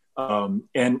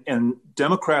 And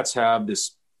Democrats have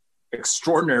this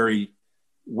extraordinary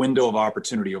window of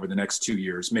opportunity over the next 2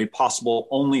 years, made possible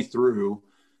only through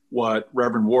what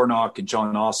Reverend Warnock and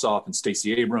John Ossoff and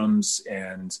Stacey Abrams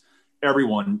and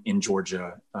everyone in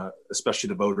Georgia, especially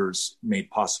the voters, made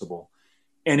possible.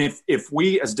 And if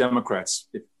we as Democrats,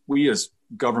 if we as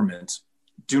government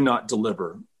do not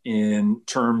deliver in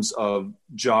terms of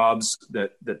jobs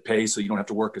that pay so you don't have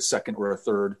to work a second or a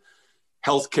third,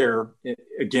 healthcare,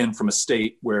 again, from a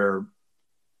state where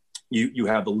you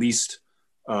have the least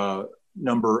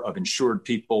number of insured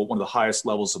people, one of the highest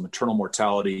levels of maternal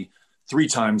mortality, 3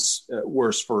 times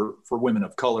worse for women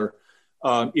of color.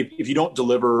 if you don't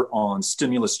deliver on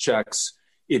stimulus checks,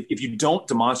 if you don't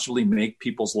demonstrably make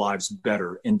people's lives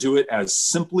better and do it as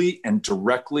simply and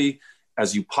directly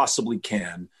as you possibly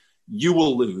can, you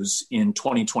will lose in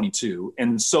 2022,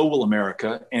 and so will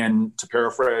America. And to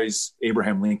paraphrase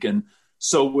Abraham Lincoln,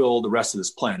 so will the rest of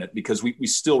this planet, because we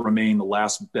still remain the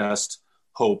last best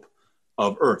hope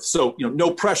of Earth. So,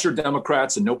 no pressure,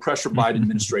 Democrats, and no pressure, Biden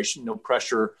administration, no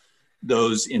pressure,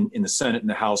 those in the Senate and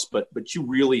the House, but you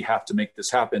really have to make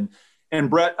this happen. And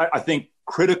Brett, I think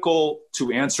critical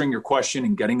to answering your question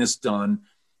and getting this done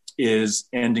is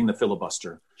ending the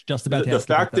filibuster. Just about the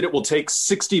fact that it will take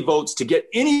 60 votes to get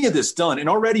any of this done, and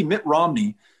already Mitt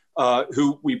Romney,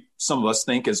 who some of us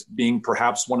think as being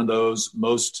perhaps one of those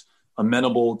most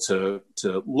amenable to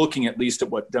looking at least at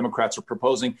what Democrats are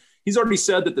proposing, he's already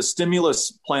said that the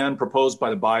stimulus plan proposed by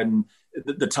the Biden,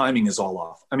 the timing is all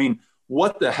off. I mean,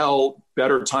 what the hell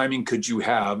better timing could you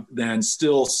have than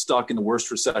still stuck in the worst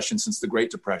recession since the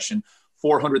Great Depression,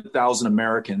 400,000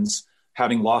 Americans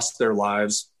having lost their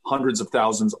lives, hundreds of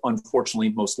thousands, unfortunately,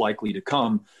 most likely to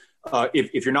come.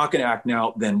 If you're not going to act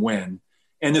now, then when?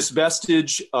 And this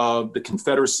vestige of the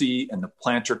Confederacy and the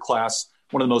planter class,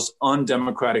 one of the most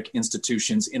undemocratic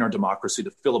institutions in our democracy,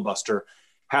 the filibuster,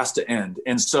 has to end.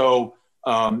 And so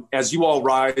as you all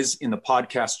rise in the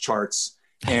podcast charts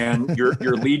and your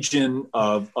legion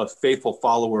of faithful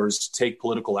followers take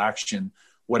political action,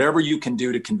 whatever you can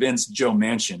do to convince Joe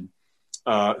Manchin,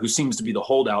 who seems to be the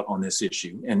holdout on this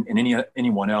issue, and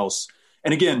anyone else.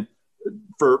 And again,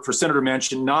 for Senator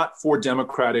Manchin, not for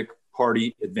Democratic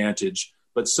Party advantage,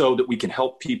 but so that we can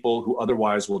help people who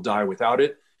otherwise will die without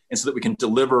it, and so that we can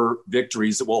deliver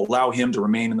victories that will allow him to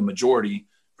remain in the majority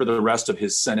for the rest of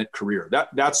his Senate career.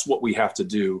 That's what we have to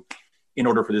do in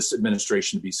order for this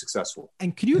administration to be successful.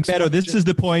 And could you, Beto, this is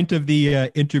the point of the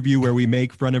interview where we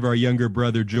make fun of our younger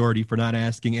brother, Jordy, for not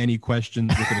asking any questions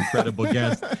with an incredible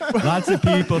guest. Lots of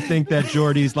people think that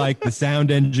Jordy's like the sound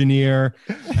engineer.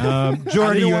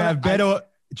 Jordy, you have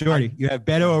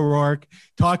Beto O'Rourke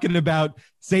talking about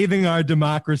saving our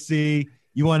democracy.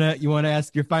 You want to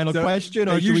ask your final question,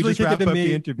 or should we just wrap up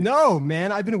the interview? No,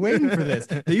 man, I've been waiting for this.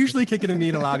 They usually kick it to me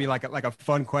and allow me like a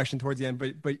fun question towards the end.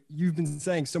 But you've been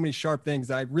saying so many sharp things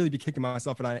that I'd really be kicking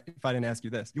myself if I didn't ask you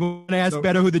this. You want to ask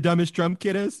Beto who the dumbest Trump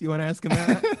kid is? You want to ask him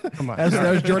that? Come on.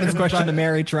 That was Jordan's question to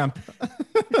marry Trump.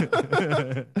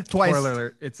 Twice. Spoiler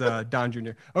alert, it's Don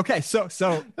Jr. Okay, so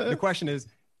the question is,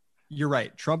 you're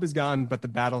right. Trump is gone, but the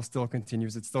battle still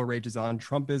continues. It still rages on.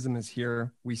 Trumpism is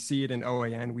here. We see it in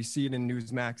OAN. We see it in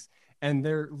Newsmax. And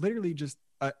they're literally just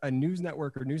a news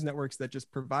network or news networks that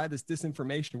just provide this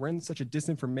disinformation. We're in such a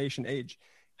disinformation age.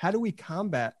 How do we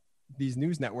combat these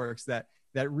news networks that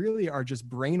really are just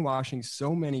brainwashing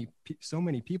so many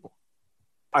people?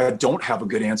 I don't have a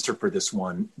good answer for this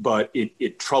one, but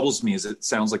it troubles me as it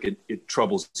sounds like it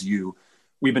troubles you.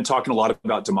 We've been talking a lot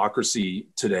about democracy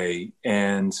today,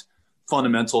 and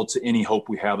fundamental to any hope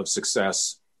we have of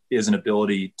success is an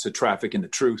ability to traffic in the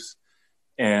truth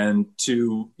and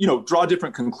to, draw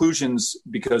different conclusions,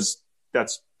 because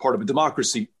that's part of a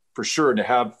democracy for sure, to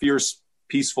have fierce,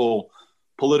 peaceful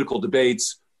political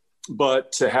debates,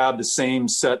 but to have the same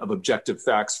set of objective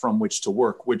facts from which to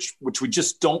work, which we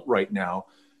just don't right now,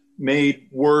 made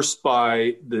worse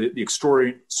by the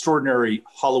extraordinary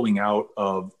hollowing out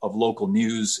of local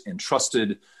news and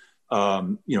trusted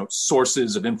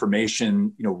sources of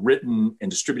information, written and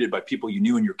distributed by people you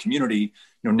knew in your community,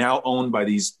 now owned by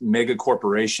these mega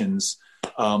corporations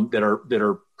that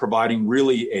are providing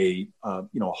really a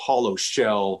hollow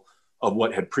shell of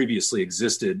what had previously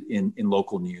existed in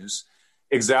local news,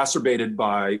 exacerbated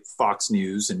by Fox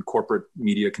News and corporate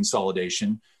media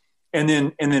consolidation, and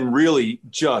then really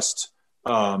just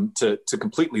to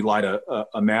completely light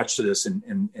a match to this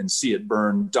and see it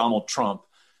burn, Donald Trump,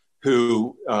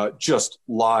 who just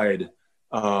lied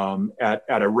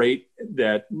at a rate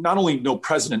that not only no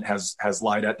president has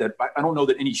lied at, that I don't know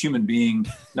that any human being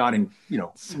not in,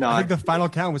 I think the final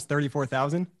count was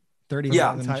 34,000.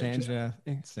 30,000 change. Yeah.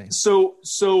 Insane.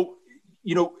 So,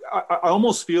 I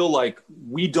almost feel like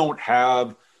we don't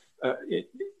have,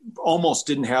 almost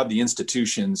didn't have the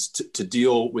institutions to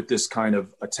deal with this kind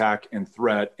of attack and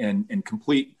threat and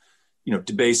complete,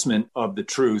 debasement of the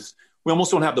truth. We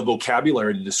almost don't have the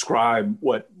vocabulary to describe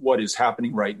what is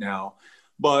happening right now.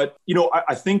 But,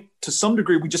 I think to some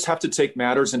degree, we just have to take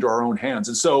matters into our own hands.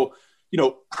 And so,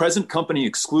 present company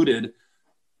excluded,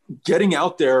 getting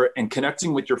out there and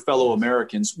connecting with your fellow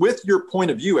Americans with your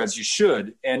point of view, as you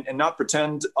should, and not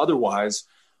pretend otherwise,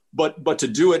 but to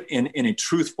do it in a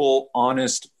truthful,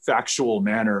 honest, factual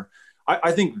manner.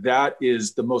 I think that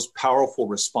is the most powerful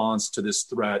response to this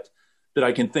threat that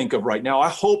I can think of right now. I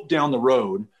hope down the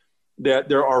road that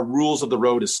there are rules of the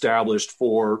road established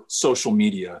for social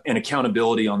media and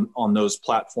accountability on those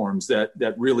platforms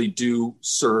that really do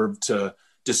serve to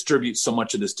distribute so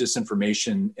much of this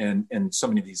disinformation and so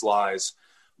many of these lies.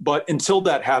 But until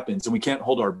that happens, and we can't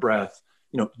hold our breath,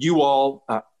 you all,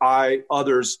 I,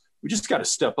 others, we just got to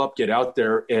step up, get out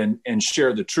there and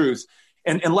share the truth.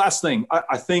 And last thing,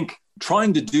 I think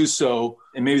trying to do so,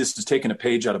 and maybe this is taking a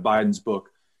page out of Biden's book,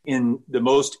 in the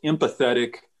most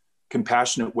empathetic,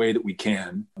 compassionate way that we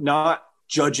can, not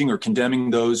judging or condemning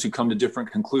those who come to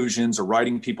different conclusions or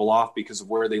writing people off because of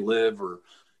where they live or,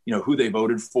 who they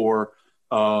voted for.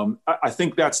 I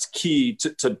think that's key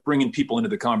to bringing people into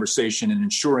the conversation and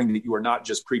ensuring that you are not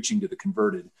just preaching to the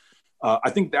converted.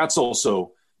 I think that's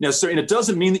also necessary. And it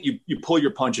doesn't mean that you pull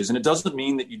your punches, and it doesn't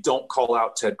mean that you don't call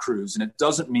out Ted Cruz, and it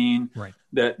doesn't mean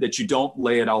that you don't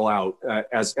lay it all out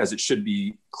as it should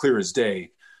be clear as day.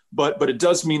 But it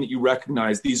does mean that you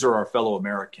recognize these are our fellow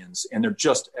Americans, and they're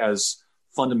just as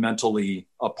fundamentally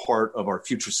a part of our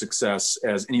future success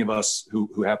as any of us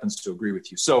who happens to agree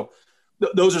with you. So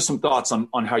those are some thoughts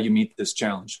on how you meet this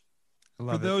challenge.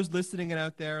 For those listening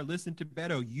out there, listen to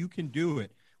Beto. You can do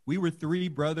it. We were three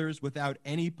brothers without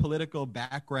any political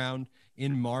background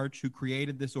in March who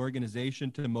created this organization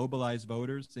to mobilize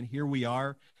voters. And here we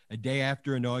are a day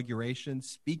after inauguration,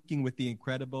 speaking with the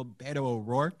incredible Beto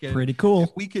O'Rourke. And pretty cool.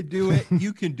 If we could do it,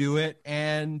 you can do it,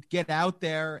 and get out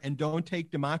there and don't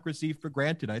take democracy for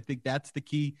granted. I think that's the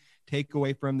key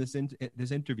takeaway from this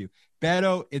interview.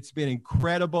 Beto, it's been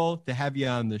incredible to have you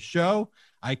on the show.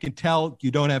 I can tell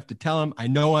you don't have to tell him. I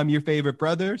know I'm your favorite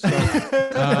brother. So,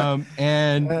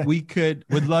 and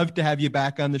would love to have you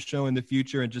back on the show in the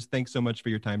future. And just thanks so much for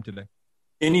your time today.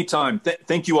 Anytime.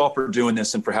 Thank you all for doing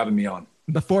this and for having me on.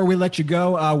 Before we let you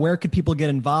go, where could people get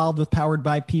involved with Powered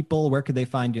by People? Where could they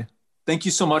find you? Thank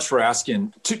you so much for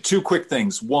asking. Two quick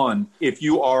things. One, if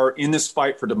you are in this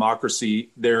fight for democracy,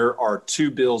 there are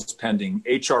two bills pending,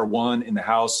 HR 1 in the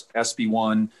House, SB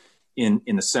 1 in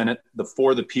the Senate, the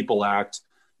For the People Act,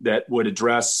 that would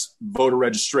address voter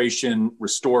registration,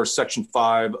 restore Section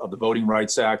 5 of the Voting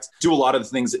Rights Act, do a lot of the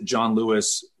things that John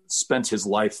Lewis spent his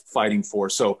life fighting for.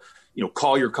 So,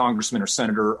 call your congressman or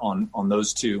senator on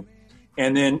those two.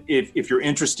 And then if you're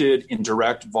interested in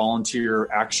direct volunteer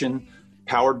action,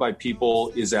 Powered by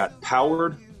People is at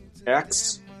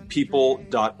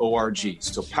poweredxpeople.org.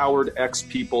 So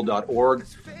poweredxpeople.org.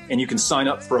 And you can sign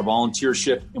up for a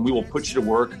volunteership, and we will put you to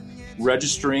work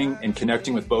registering and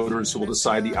connecting with voters who will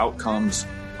decide the outcomes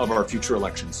of our future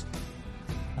elections.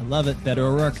 I love it. Beto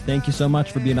O'Rourke, thank you so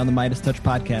much for being on the Midas Touch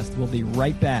podcast. We'll be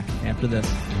right back after this.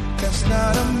 That's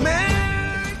not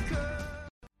America.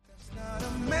 That's not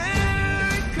America.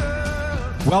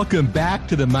 Welcome back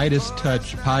to the Midas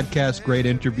Touch podcast. Great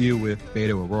interview with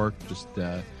Beto O'Rourke. Just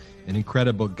an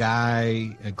incredible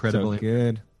guy. Incredible. So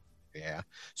good. Yeah.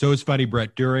 So it's funny,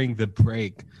 Brett, during the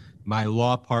break, my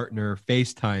law partner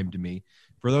FaceTimed me.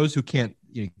 For those who can't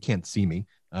see me,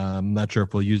 I'm not sure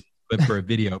if we'll use it for a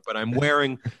video, but I'm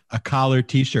wearing a collar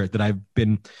T-shirt that I've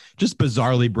been just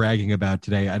bizarrely bragging about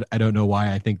today. I don't know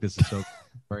why I think this is so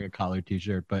wearing a collar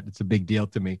T-shirt, but it's a big deal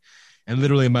to me. And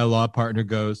literally my law partner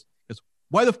goes,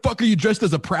 "Why the fuck are you dressed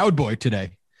as a Proud Boy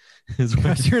today?"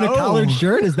 Because you're in a collared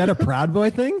shirt? Is that a Proud Boy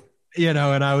thing? And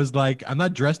I was like, I'm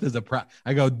not dressed as a Proud.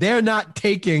 I go, they're not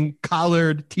taking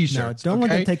collared T-shirts. No, don't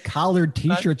let them take collared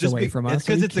T-shirts away from us. It's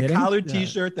because it's a collared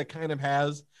T-shirt that kind of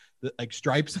has like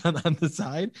stripes on the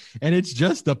side, and it's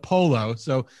just a polo.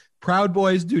 So Proud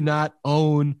Boys do not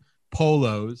own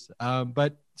polos.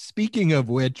 But speaking of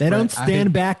which, they don't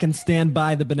stand back and stand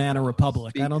by the Banana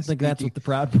Republic. I don't think that's what the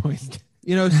Proud Boys do.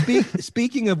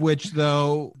 Speaking of which,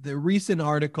 though, the recent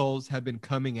articles have been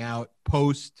coming out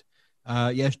post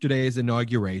yesterday's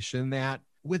inauguration that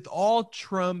with all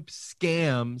Trump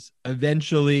scams,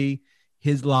 eventually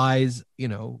his lies,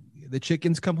 the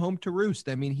chickens come home to roost.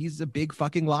 I mean, he's a big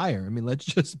fucking liar. I mean, let's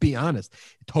just be honest.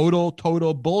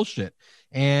 Total bullshit.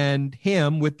 And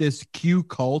him with this Q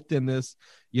cult and this,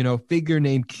 figure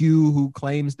named Q who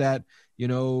claims that,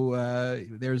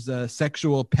 there's a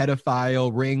sexual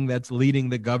pedophile ring that's leading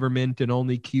the government and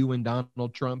only Q and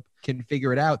Donald Trump can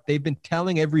figure it out. They've been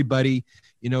telling everybody,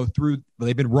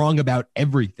 they've been wrong about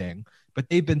everything, but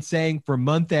they've been saying for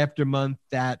month after month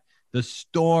that the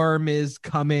storm is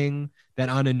coming, that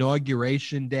on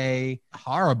Inauguration Day,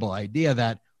 horrible idea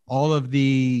that all of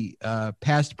the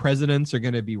past presidents are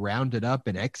going to be rounded up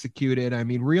and executed. I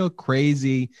mean, real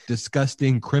crazy,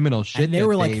 disgusting criminal shit. And they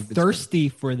were like thirsty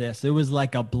for this. It was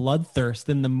like a bloodthirst.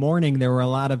 In the morning, there were a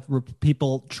lot of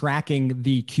people tracking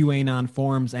the QAnon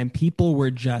forums, and people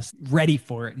were just ready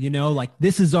for it. You know, like,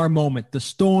 this is our moment. The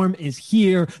storm is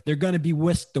here. They're going to be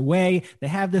whisked away. They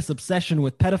have this obsession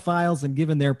with pedophiles, and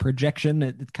given their projection,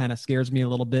 it kind of scares me a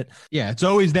little bit. Yeah, it's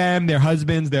always them, their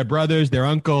husbands, their brothers, their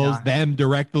uncles, them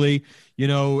directly. You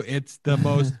know, it's the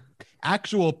most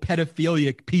actual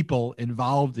pedophilic people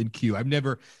involved in Q. I've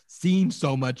never seen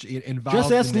so much involved.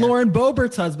 Just ask Lauren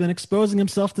Boebert's husband exposing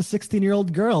himself to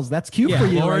 16-year-old girls. That's Q for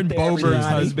you. Lauren right Boebert's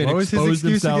husband exposed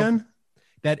himself again?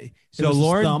 So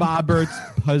Lauren Boebert's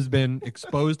husband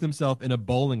exposed himself in a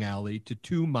bowling alley to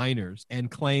 2 minors and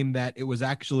claimed that it was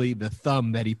actually the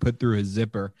thumb that he put through his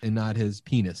zipper and not his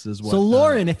penis. So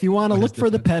Lauren, if you want to look for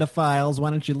the pedophiles, why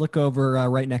don't you look over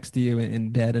right next to you in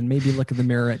bed and maybe look in the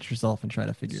mirror at yourself and try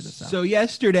to figure this out. So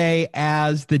yesterday,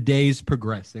 as the day's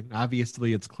progressing,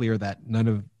 obviously it's clear that none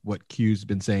of what Q's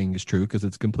been saying is true because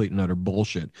it's complete and utter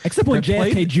bullshit. Except when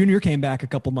JFK Jr. came back a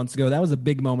couple months ago. That was a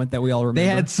big moment that we all remember.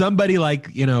 They had somebody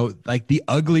like the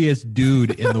ugliest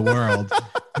dude in the world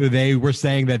who they were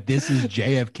saying that this is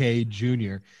JFK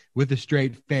Jr. with a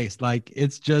straight face. Like,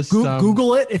 it's just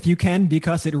Google it if you can,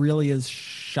 because it really is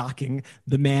shocking.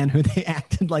 The man who they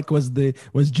acted like was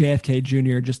JFK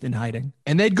Jr. just in hiding.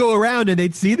 And they'd go around and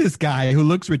they'd see this guy who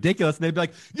looks ridiculous, and they'd be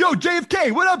like, "Yo,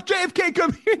 JFK, what up, JFK?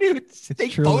 Come here." He would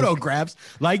take photographs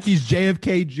like he's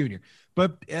JFK Jr.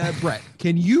 But Brett,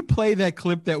 can you play that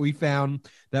clip that we found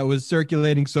that was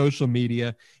circulating social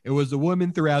media? It was a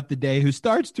woman throughout the day who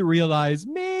starts to realize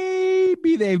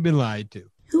maybe they've been lied to.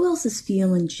 Who else is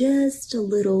feeling just a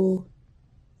little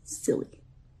silly?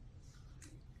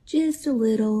 Just a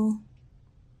little,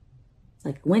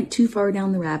 like, went too far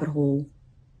down the rabbit hole.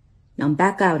 Now I'm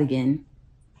back out again.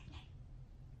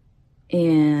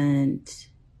 And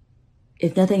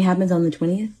if nothing happens on the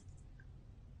 20th,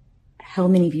 how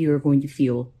many of you are going to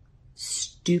feel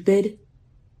stupid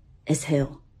as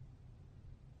hell?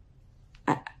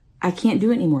 I can't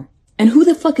do it anymore. And who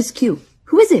the fuck is Q?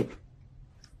 Who is it?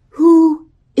 Who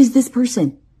is this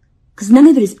person? Because none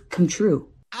of it has come true.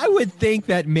 I would think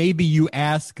that maybe you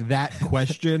ask that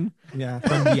question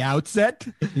from the outset.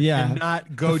 Yeah. And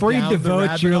not go before down you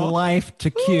devote your life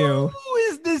to Q. Who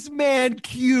is this man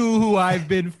Q who I've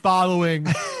been following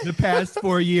the past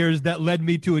 4 years that led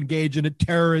me to engage in a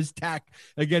terrorist attack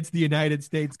against the United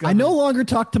States government? I no longer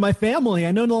talk to my family.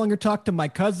 I no longer talk to my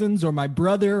cousins or my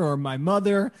brother or my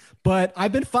mother, but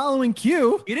I've been following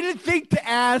Q. You didn't think to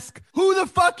ask, who the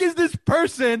fuck is this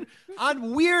person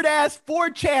on weird ass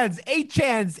 4chans,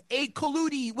 8chans, 8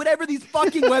 Colludi, whatever these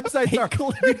fucking websites are.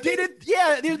 You didn't,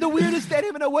 they're the weirdest. I don't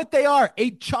even know what they are.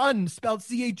 8chun, spelled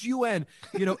CHUN,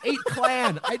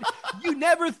 8clan. You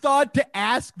never thought to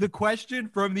ask the question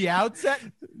from the outset.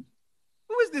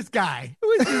 Who is this guy? Who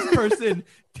is this person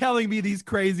telling me these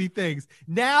crazy things?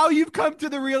 Now you've come to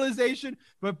the realization,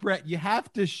 but Brett, you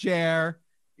have to share.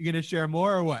 You're going to share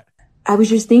more or what? I was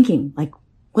just thinking, like,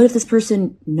 what if this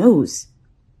person knows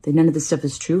that none of this stuff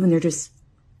is true and they're just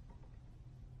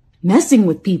messing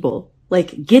with people,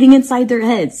 like getting inside their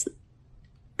heads?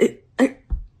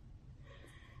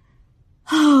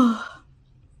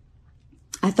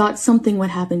 I thought something would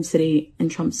happen today in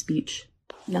Trump's speech.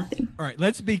 Nothing. All right,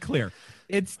 let's be clear.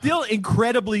 It's still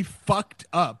incredibly fucked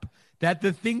up that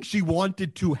the thing she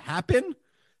wanted to happen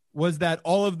was that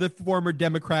all of the former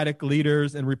Democratic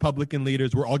leaders and Republican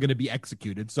leaders were all going to be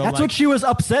executed. So that's what she was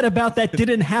upset about. That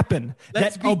didn't happen.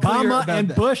 That Obama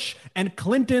and Bush and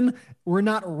Clinton were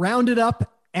not rounded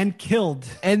up and killed.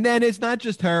 And then it's not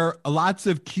just her. Lots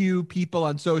of Q people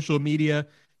on social media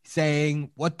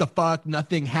saying, what the fuck?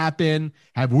 Nothing happened.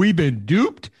 Have we been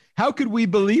duped? How could we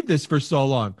believe this for so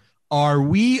long? Are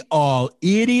we all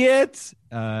idiots?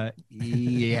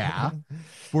 Yeah.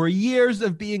 For years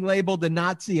of being labeled a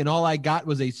Nazi, and all I got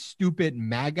was a stupid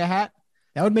MAGA hat.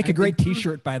 That would make a great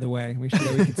T-shirt, by the way. We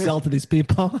could sell to these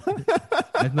people.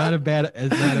 It's not a bad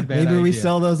Maybe idea. We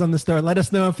sell those on the store. Let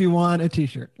us know if you want a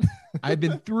T-shirt. I've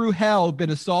been through hell, been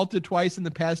assaulted twice in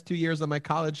the past 2 years on my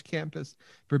college campus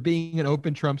for being an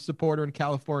open Trump supporter in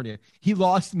California. He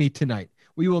lost me tonight.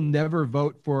 We will never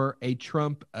vote for a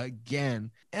Trump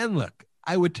again. And look,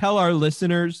 I would tell our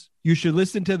listeners, you should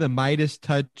listen to the Midas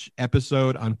Touch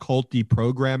episode on cult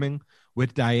deprogramming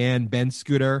with Diane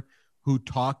Ben-Scooter, who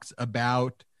talks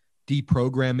about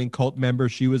deprogramming cult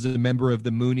members. She was a member of the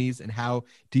Moonies and how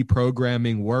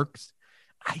deprogramming works.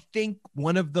 I think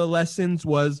one of the lessons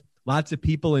was lots of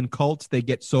people in cults, they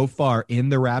get so far in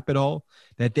the rabbit hole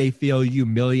that they feel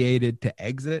humiliated to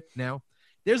exit. Now,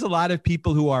 there's a lot of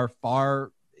people who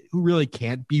really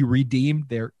can't be redeemed.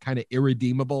 They're kind of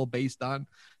irredeemable based on,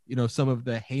 some of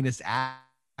the heinous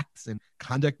acts and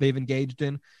conduct they've engaged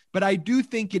in. But I do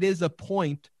think it is a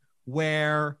point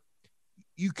where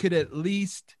you could at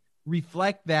least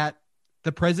reflect that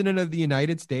the president of the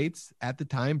United States at the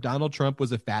time, Donald Trump,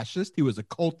 was a fascist. He was a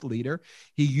cult leader.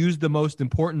 He used the most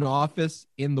important office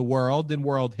in the world, in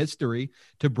world history,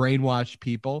 to brainwash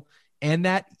people, and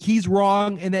that he's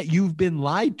wrong and that you've been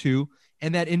lied to,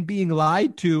 and that in being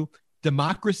lied to,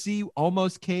 democracy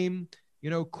almost came,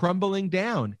 crumbling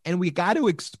down. And we got to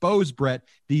expose, Brett,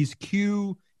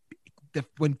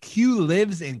 when Q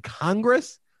lives in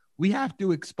Congress, we have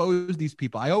to expose these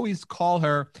people. I always call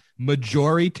her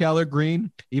Marjorie Taylor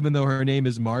Greene, even though her name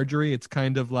is Marjorie. It's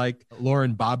kind of like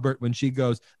Lauren Boebert when she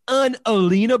goes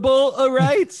unalienable. All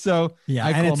right. So yeah,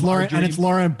 and it's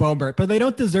Lauren Boebert, but they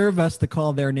don't deserve us to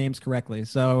call their names correctly.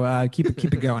 So keep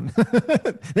it going.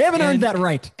 They haven't earned that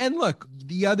right. And look,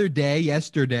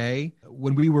 yesterday,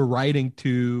 when we were writing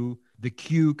to the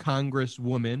Q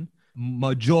Congresswoman,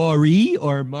 Marjorie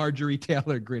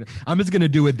Taylor Greene. I'm just going to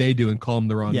do what they do and call them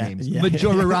the wrong names. Marjorie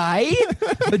Taylor Greene.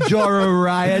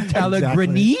 Marjorie Taylor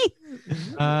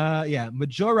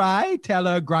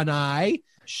Greene.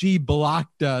 She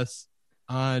blocked us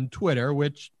on Twitter,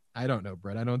 which I don't know,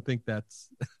 Brett. I don't think that's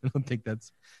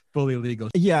fully legal.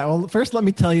 Yeah. Well, first, let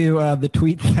me tell you the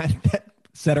tweet that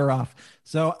set her off.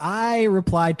 So I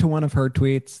replied to one of her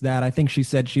tweets that I think she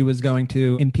said she was going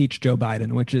to impeach Joe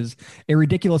Biden, which is a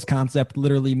ridiculous concept,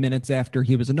 literally minutes after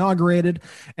he was inaugurated.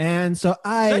 And so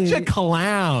such a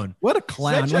clown. What a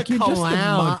clown. Such a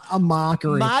clown. A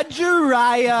mockery.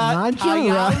 Marjorie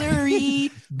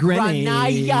Greene.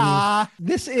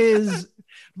 This is...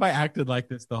 I acted like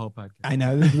this the whole podcast. I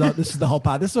know. This is the whole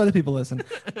pod. This is why the people listen.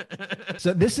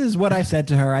 So this is what I said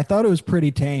to her. I thought it was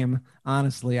pretty tame,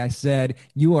 honestly. I said,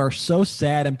 "You are so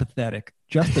sad and pathetic.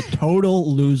 Just a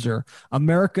total loser.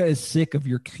 America is sick of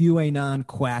your QAnon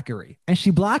quackery." And she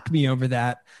blocked me over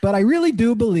that. But I really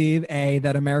do believe,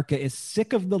 that America is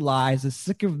sick of the lies, is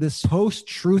sick of this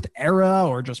post-truth era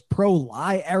or just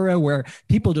pro-lie era where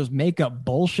people just make up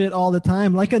bullshit all the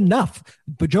time. Like, enough.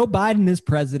 But Joe Biden is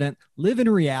president. Live in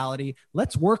reality.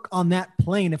 Let's work on that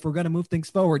plane if we're going to move things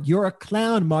forward. You're a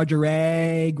clown,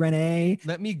 Marjorie Greene.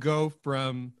 Let me go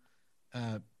from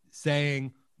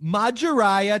saying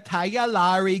Marjorie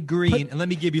Taylor Greene, and let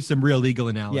me give you some real legal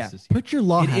analysis. Yeah, put your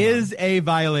law. It is a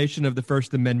violation of the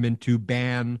First Amendment to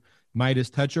ban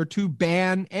Midas touch or to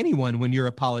ban anyone when you're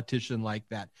a politician like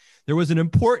that. There was an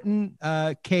important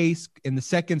case in the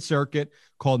Second Circuit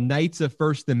called Knights of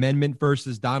First Amendment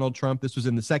versus Donald Trump. This was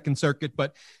in the Second Circuit,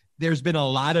 but there's been a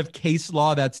lot of case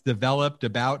law that's developed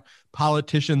about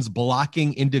politicians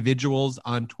blocking individuals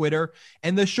on Twitter.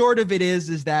 And the short of it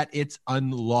is that it's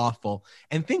unlawful.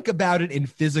 And think about it in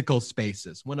physical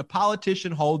spaces. When a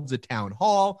politician holds a town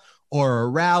hall or a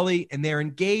rally and they're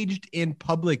engaged in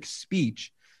public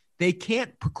speech, they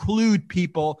can't preclude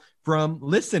people from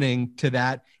listening to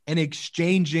that and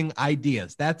exchanging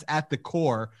ideas. That's at the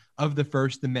core of the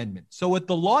First Amendment. So what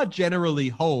the law generally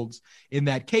holds in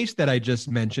that case that I just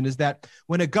mentioned is that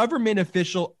when a government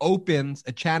official opens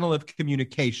a channel of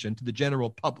communication to the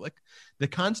general public, the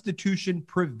Constitution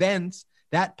prevents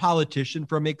that politician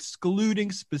from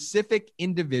excluding specific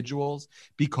individuals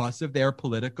because of their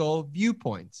political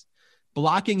viewpoints.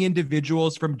 Blocking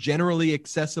individuals from generally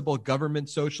accessible government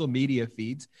social media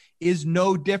feeds is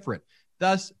no different.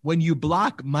 Thus, when you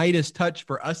block Midas Touch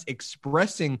for us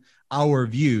expressing our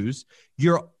views,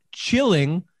 you're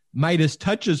chilling Midas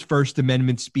Touch's First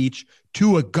Amendment speech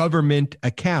to a government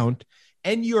account,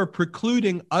 and you're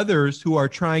precluding others who are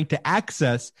trying to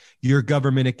access your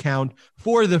government account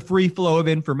for the free flow of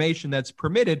information that's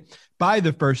permitted by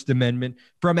the First Amendment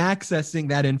from accessing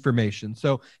that information.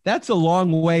 So that's a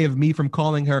long way of me from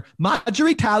calling her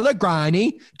Marjorie Taylor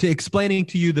Greene to explaining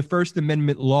to you the First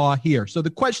Amendment law here. So the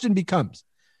question becomes,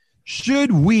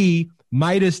 should we,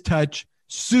 Midas Touch,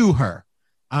 sue her?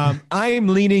 I am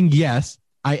leaning yes.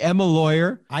 I am a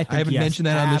lawyer. I haven't mentioned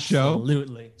that on the show.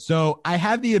 Absolutely. So I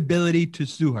have the ability to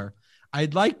sue her.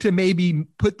 I'd like to maybe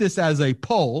put this as a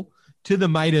poll to the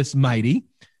Midas Mighty.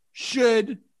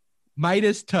 Should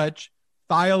Midas Touch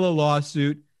file a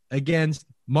lawsuit against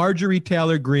Marjorie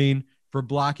Taylor Greene for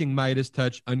blocking Midas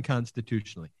Touch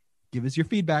unconstitutionally? Give us your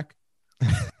feedback.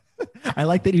 I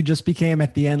like that you just became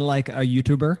at the end like a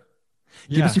YouTuber.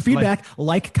 Give us your feedback.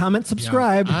 Like, comment,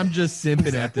 subscribe. Yeah, I'm just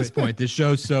simping at this point. The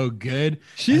show's so good.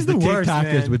 She's the worst.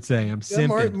 TikTokers would say I'm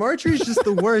simping. Marjorie's just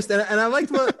the worst. And I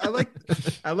liked what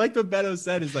Beto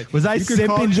said. Is like, was I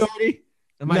simping, Jody?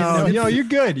 No, you're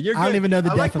good. You're good. I don't even know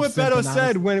the I like depth what of Beto symptom,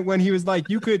 said when he was like,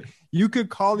 you could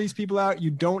call these people out.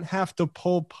 You don't have to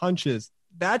pull punches.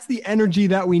 That's the energy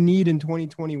that we need in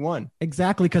 2021.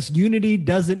 Exactly, because unity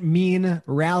doesn't mean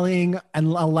rallying and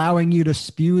allowing you to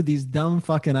spew these dumb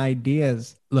fucking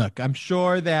ideas. Look, I'm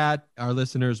sure that our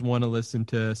listeners want to listen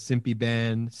to Simpy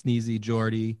Ben, Sneezy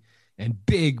Jordy, and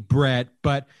Big Brett,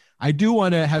 but I do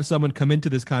want to have someone come into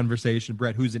this conversation,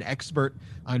 Brett, who's an expert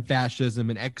on fascism,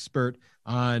 an expert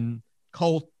on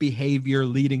cult behavior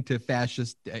leading to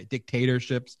fascist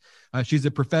dictatorships. She's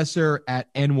a professor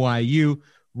at NYU,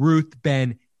 Ruth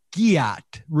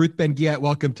Ben-Ghiat. Ruth Ben-Ghiat,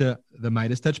 welcome to the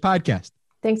Midas Touch podcast.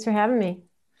 Thanks for having me.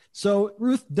 So,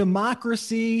 Ruth,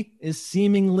 democracy is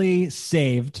seemingly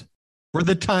saved. For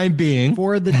the time being.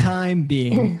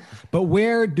 But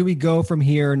where do we go from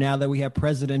here now that we have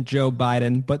President Joe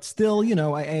Biden, but still,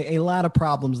 a lot of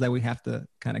problems that we have to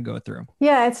kind of go through?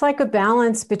 Yeah, it's like a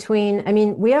balance between,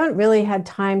 we haven't really had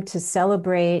time to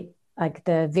celebrate like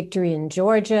the victory in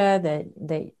Georgia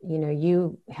that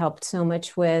you helped so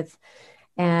much with.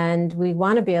 And we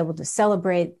want to be able to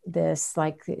celebrate this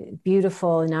like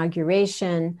beautiful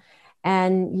inauguration.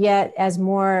 And yet, as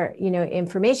more,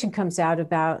 information comes out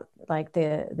about like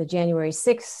the January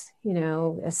 6th,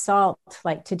 assault,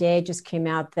 like today just came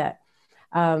out that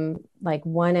like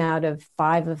 1 out of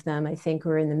 5 of them, I think,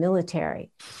 were in the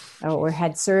military or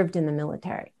had served in the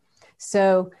military.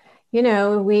 So,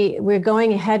 we're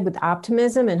going ahead with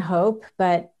optimism and hope,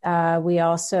 but we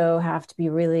also have to be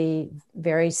really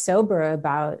very sober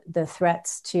about the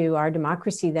threats to our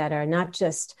democracy that are not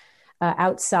just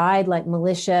outside like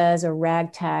militias or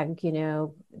ragtag,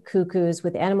 cuckoos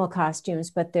with animal costumes,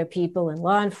 but they're people in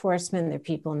law enforcement, they're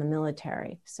people in the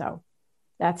military. So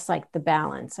that's like the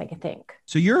balance, I think.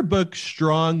 So your book,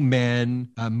 Strong Men,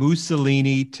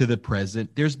 Mussolini to the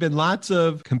Present, there's been lots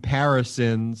of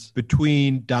comparisons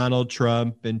between Donald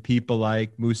Trump and people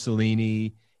like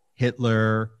Mussolini,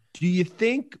 Hitler. Do you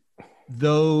think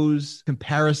those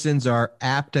comparisons are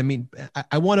apt?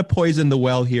 I want to poison the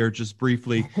well here just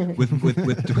briefly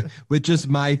with just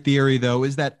my theory, though,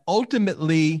 is that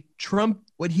ultimately Trump,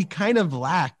 what he kind of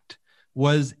lacked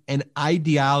was an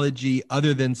ideology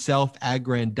other than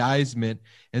self-aggrandizement.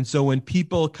 And so when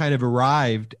people kind of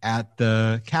arrived at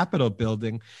the Capitol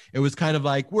building, it was kind of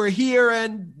like, we're here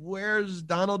and where's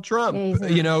Donald Trump?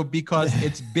 Because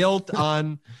it's built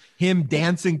on him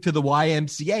dancing to the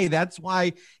YMCA. That's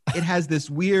why it has this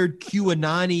weird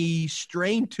QAnon-y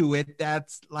strain to it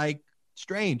that's like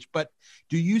strange. But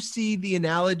do you see the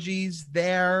analogies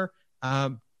there?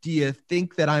 Do you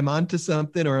think that I'm onto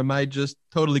something, or am I just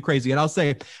totally crazy? And I'll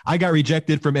say I got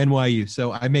rejected from NYU,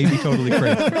 so I may be totally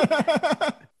crazy.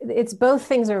 It's both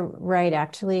things are right,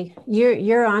 actually.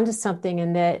 You're onto something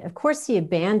in that, of course, he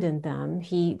abandoned them.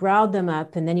 He riled them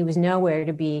up, and then he was nowhere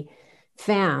to be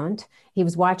found. He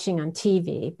was watching on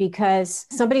TV because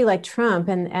somebody like Trump,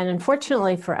 and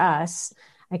unfortunately for us,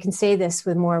 I can say this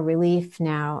with more relief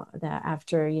now that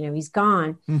after, he's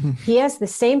gone, he has the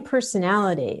same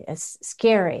personality as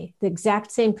scary, the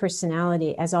exact same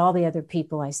personality as all the other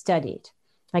people I studied,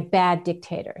 like bad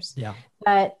dictators. Yeah.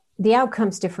 But the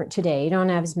outcome's different today. You don't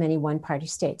have as many one-party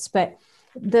states. But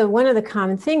one of the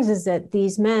common things is that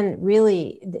these men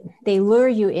really, they lure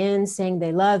you in saying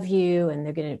they love you and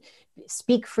they're going to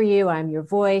speak for you. I'm your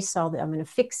voice. I'm going to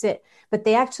fix it. But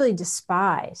they actually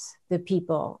despise the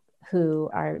people who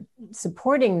are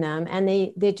supporting them. And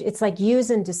it's like use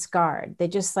and discard. They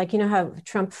just like, how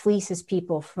Trump fleeces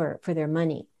people for their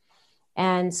money.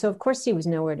 And so, of course, he was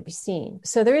nowhere to be seen.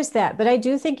 So there is that. But I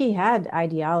do think he had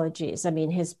ideologies.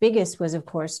 His biggest was, of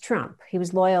course, Trump. He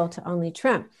was loyal to only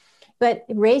Trump. But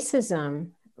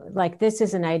racism, like this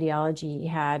is an ideology he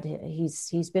had.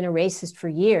 He's been a racist for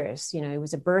years. He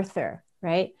was a birther,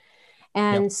 right?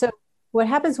 And so what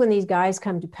happens when these guys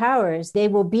come to power is they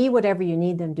will be whatever you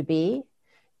need them to be.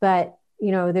 But,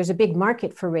 there's a big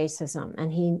market for racism.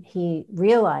 And he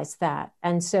realized that.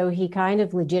 And so he kind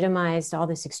of legitimized all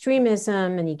this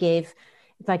extremism. And he gave,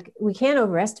 we can't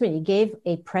overestimate, he gave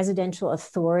a presidential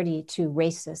authority to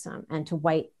racism and to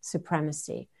white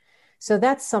supremacy. So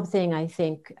that's something I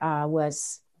think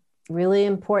was really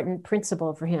important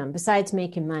principle for him, besides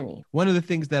making money. One of the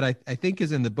things that I think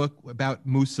is in the book about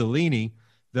Mussolini,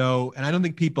 though, and I don't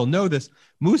think people know this,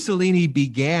 Mussolini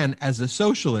began as a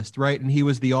socialist, right? And he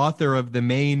was the author of the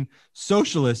main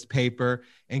socialist paper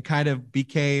and kind of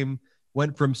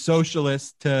went from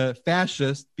socialist to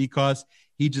fascist because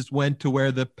he just went to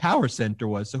where the power center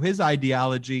was. So his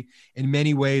ideology, in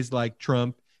many ways, like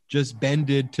Trump, just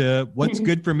bended to what's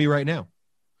good for me right now.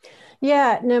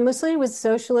 Yeah, no, Mussolini was a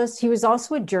socialist. He was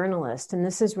also a journalist, and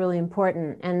this is really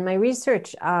important. And my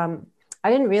research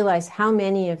I didn't realize how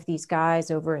many of these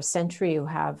guys over a century who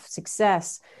have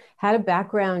success had a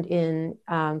background in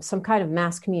some kind of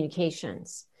mass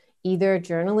communications, either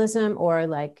journalism or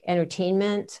like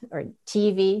entertainment or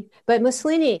TV. But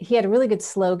Mussolini, he had a really good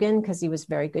slogan because he was a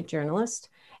very good journalist.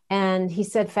 And he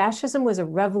said fascism was a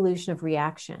revolution of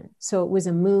reaction. So it was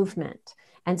a movement.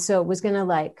 And so it was going to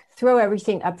like throw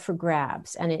everything up for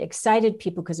grabs. And it excited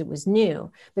people because it was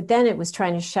new. But then it was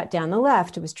trying to shut down the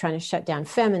left. It was trying to shut down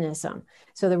feminism.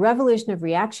 So the revolution of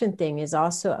reaction thing is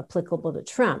also applicable to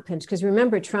Trump. And because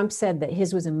remember, Trump said that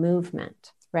his was a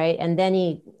movement, right? And then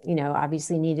he,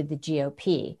 obviously needed the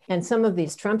GOP. And some of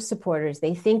these Trump supporters,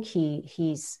 they think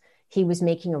he was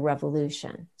making a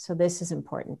revolution. So this is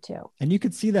important too. And you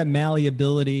could see that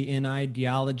malleability in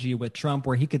ideology with Trump,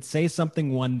 where he could say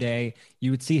something one day,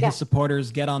 you would see his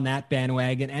supporters get on that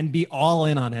bandwagon and be all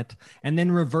in on it, and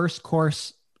then reverse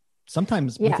course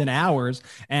sometimes within hours.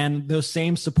 And those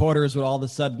same supporters would all of a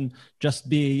sudden just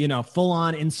be, full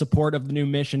on in support of the new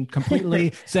mission,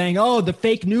 completely saying, oh, the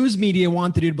fake news media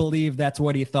wanted you to believe that's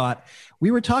what he thought. We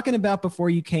were talking about before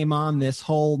you came on this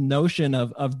whole notion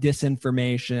of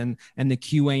disinformation and the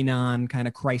QAnon kind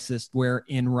of crisis we're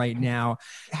in right now.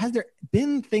 Has there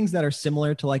been things that are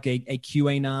similar to like a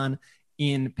QAnon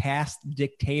in past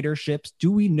dictatorships?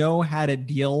 Do we know how to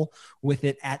deal with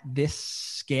it at this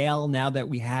scale now that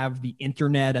we have the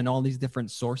internet and all these different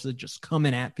sources just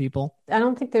coming at people? I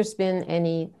don't think there's been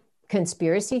any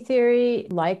conspiracy theory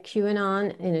like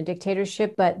QAnon in a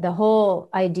dictatorship, but the whole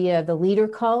idea of the leader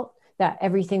cult, that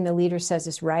everything the leader says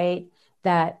is right,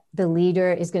 that the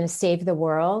leader is going to save the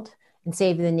world and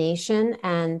save the nation.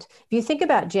 And if you think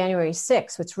about January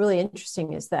 6th, what's really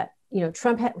interesting is that,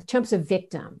 Trump's a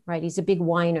victim, right? He's a big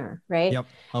whiner, right? Yep,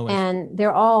 always. And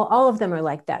they're all of them are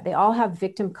like that. They all have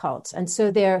victim cults. And so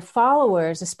their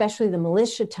followers, especially the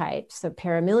militia types, the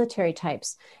paramilitary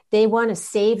types, they want to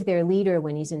save their leader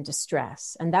when he's in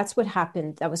distress. And that's what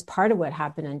happened. That was part of what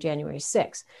happened on January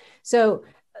 6th. So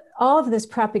all of this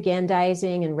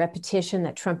propagandizing and repetition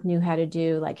that Trump knew how to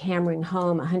do, like hammering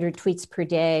home 100 tweets per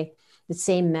day, the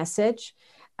same message,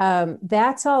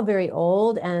 that's all very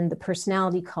old, and the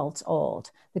personality cult's old.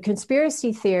 The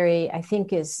conspiracy theory, I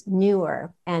think, is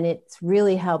newer, and it's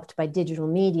really helped by digital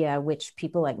media, which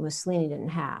people like Mussolini didn't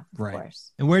have, of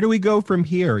course. And where do we go from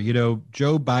here?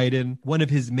 Joe Biden, one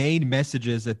of his main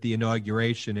messages at the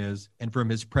inauguration is, and from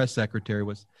his press secretary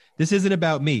was, this isn't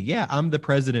about me. Yeah, I'm the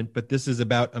president, but this is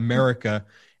about America.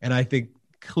 And I think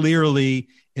clearly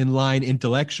in line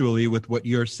intellectually with what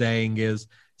you're saying is,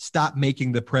 stop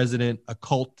making the president a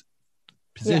cult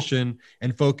position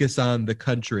and focus on the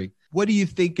country. What do you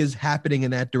think is happening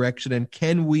in that direction? And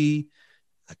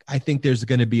I think there's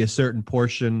going to be a certain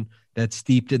portion that's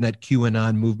steeped in that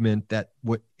QAnon movement that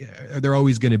they're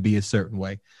always going to be a certain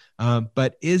way.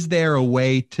 But is there a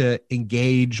way to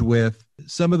engage with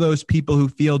some of those people who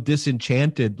feel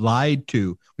disenchanted, lied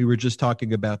to? We were just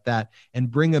talking about that,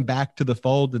 and bring them back to the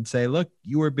fold and say, look,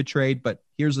 you were betrayed, but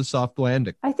here's a soft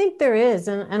landing. I think there is.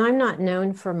 And I'm not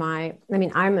known for I'm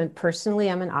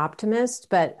an optimist,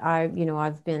 but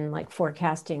I've been like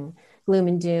forecasting gloom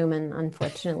and doom. And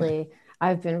unfortunately,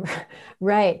 I've been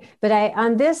right. But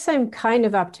on this, I'm kind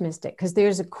of optimistic because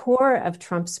there's a core of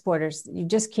Trump supporters. You're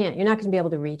not going to be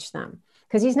able to reach them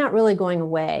because he's not really going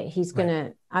away. He's going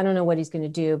to, I don't know what he's going to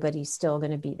do, but he's still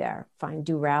going to be there,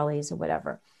 do rallies or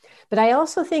whatever. But I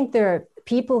also think there are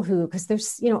people who, because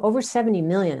there's, over 70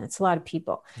 million, it's a lot of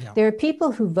people. Yeah. There are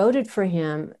people who voted for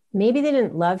him. Maybe they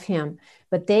didn't love him,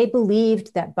 but they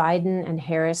believed that Biden and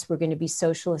Harris were going to be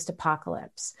socialist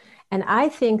apocalypse. And I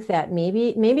think that maybe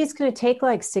it's going to take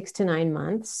like 6 to 9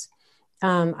 months.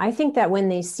 I think that when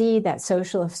they see that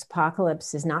socialist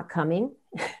apocalypse is not coming,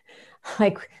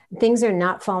 like things are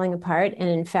not falling apart. And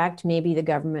in fact, maybe the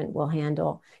government will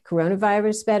handle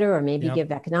coronavirus better, or maybe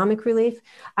give economic relief.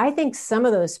 I think some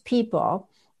of those people,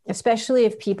 especially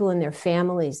if people in their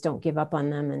families don't give up on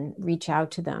them and reach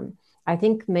out to them, I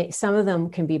think some of them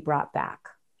can be brought back.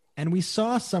 And we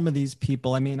saw some of these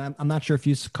people. I mean, I'm not sure if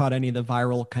you caught any of the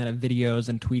viral kind of videos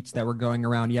and tweets that were going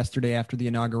around yesterday after the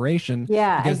inauguration.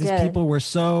 Yeah, because these people were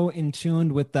so in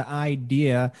tune with the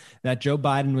idea that Joe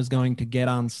Biden was going to get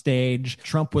on stage,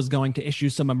 Trump was going to issue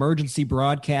some emergency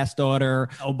broadcast order,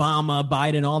 Obama,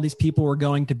 Biden, all these people were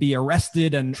going to be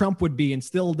arrested, and Trump would be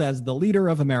instilled as the leader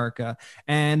of America.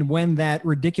 And when that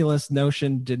ridiculous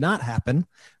notion did not happen,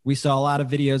 we saw a lot of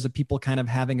videos of people kind of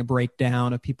having a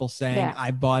breakdown, of people saying, I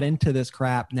bought into this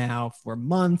crap now for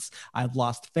months. I've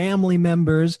lost family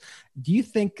members. Do you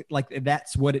think like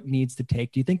that's what it needs to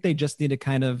take? Do you think they just need to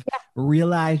kind of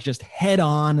realize just head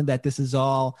on that this is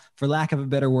all, for lack of a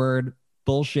better word,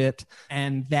 bullshit.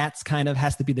 And that's kind of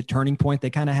has to be the turning point. They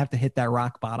kind of have to hit that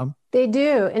rock bottom. They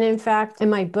do. And in fact, in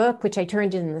my book, which I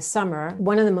turned in the summer,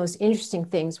 one of the most interesting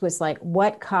things was like,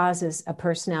 what causes a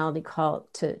personality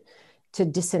cult to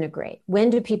disintegrate? When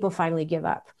do people finally give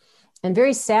up? And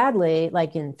very sadly,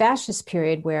 like in fascist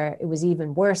period, where it was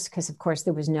even worse, because of course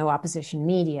there was no opposition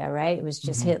media, right? It was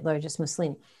just Hitler, just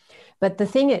Mussolini. But the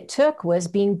thing it took was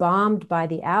being bombed by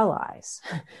the Allies.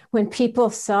 When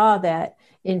people saw that,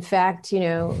 in fact, you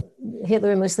know,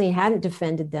 Hitler and Mussolini hadn't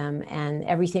defended them and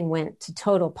everything went to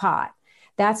total pot.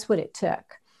 That's what it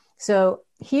took. So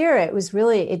here it was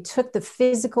really, it took the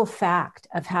physical fact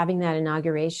of having that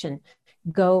inauguration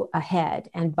go ahead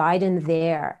and Biden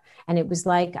there. And it was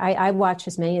like, I watched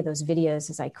as many of those videos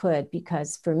as I could,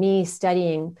 because for me,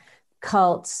 studying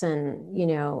cults and, you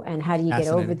know, and how do you get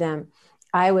over them,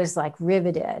 I was like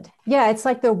riveted. Yeah, it's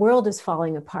like the world is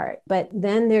falling apart, but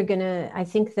then I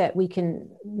think that we can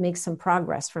make some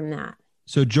progress from that.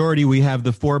 So, Jordy, we have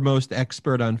the foremost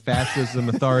expert on fascism,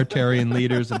 authoritarian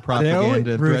leaders, and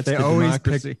propaganda. Ruth,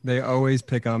 they always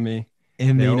pick on me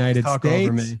in the United States,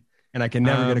 over me, and I can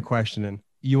never get a question in.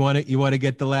 You want to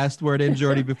get the last word in,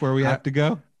 Jordy, before we have to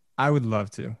go? I would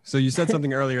love to. So you said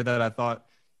something earlier that I thought,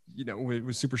 you know, it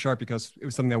was super sharp, because it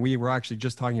was something that we were actually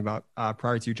just talking about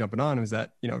prior to you jumping on. It was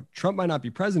that, you know, Trump might not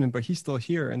be president, but he's still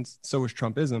here, and so is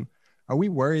Trumpism. Are we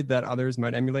worried that others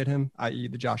might emulate him, i.e.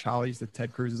 the Josh Hawleys, the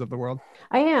Ted Cruzes of the world?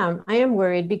 I am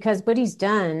worried, because what he's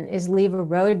done is leave a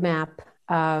roadmap,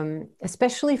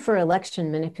 especially for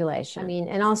election manipulation. I mean,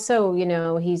 and also, you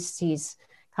know, he's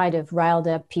kind of riled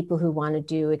up people who want to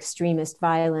do extremist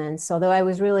violence. Although I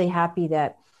was really happy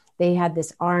that they had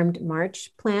this armed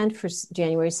march planned for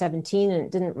January 17, and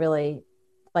it didn't really,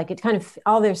 like, it kind of,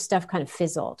 all their stuff kind of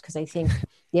fizzled, because I think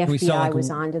the FBI was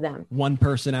onto them. One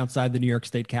person outside the New York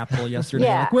State Capitol yesterday.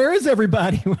 Yeah. Like, where is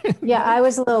everybody? Yeah, I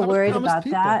was a little worried about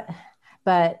that.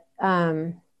 But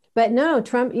no,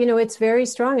 Trump, you know, it's very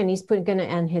strong, and he's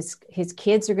and his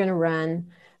kids are going to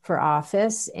run for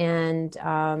office, and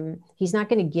he's not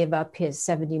going to give up his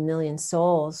 70 million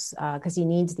souls, because he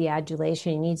needs the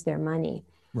adulation, he needs their money.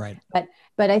 Right.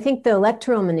 But I think the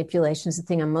electoral manipulation is the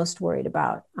thing I'm most worried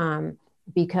about,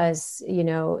 because, you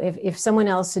know, if someone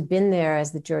else had been there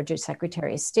as the Georgia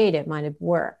Secretary of State, it might have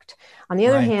worked. On the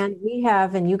other hand, we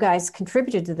have, and you guys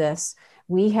contributed to this,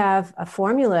 we have a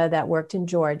formula that worked in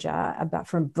Georgia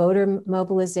from voter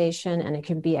mobilization, and it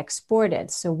can be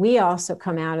exported. So we also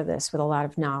come out of this with a lot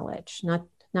of knowledge,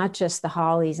 not just the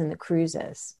Hawleys and the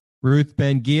Cruzes. Ruth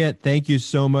Ben-Ghiat, thank you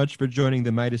so much for joining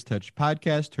the Midas Touch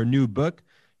podcast. Her new book,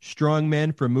 Strong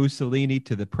Men from Mussolini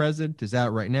to the Present, is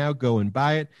out right now. Go and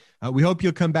buy it. We hope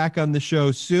you'll come back on the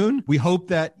show soon. We hope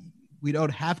that we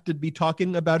don't have to be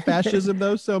talking about fascism,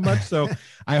 though, so much. So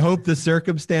I hope the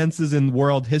circumstances in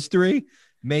world history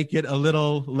make it a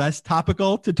little less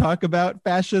topical to talk about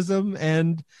fascism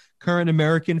and current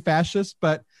American fascists.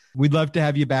 But we'd love to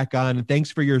have you back on. And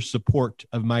thanks for your support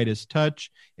of Midas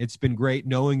Touch. It's been great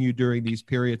knowing you during these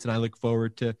periods, and I look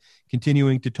forward to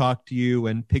continuing to talk to you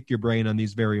and pick your brain on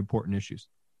these very important issues.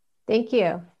 Thank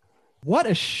you. What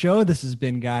a show this has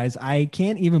been, guys. I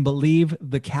can't even believe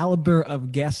the caliber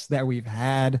of guests that we've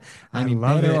had. I mean,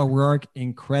 Beto O'Rourke,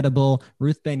 incredible.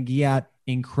 Ruth Ben-Ghiat,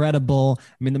 incredible.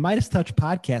 I mean, the Midas Touch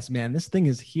podcast, man, this thing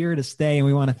is here to stay, and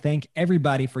we want to thank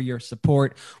everybody for your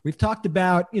support. We've talked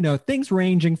about, you know, things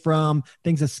ranging from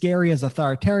things as scary as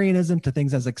authoritarianism to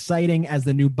things as exciting as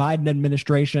the new Biden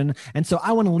administration. And so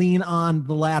I want to lean on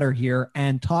the latter here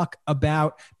and talk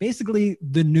about basically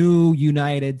the new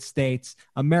United States.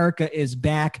 America is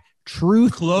back.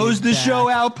 Truth. Close the show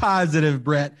out positive,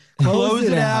 Brett. Close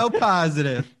it out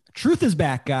positive. Truth is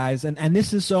back, guys, and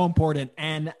this is so important.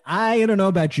 And I don't know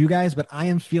about you guys, but I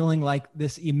am feeling like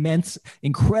this immense,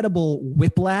 incredible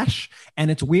whiplash. And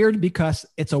it's weird because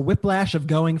it's a whiplash of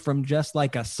going from just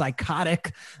like a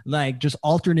psychotic, like just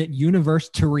alternate universe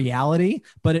to reality.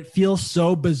 But it feels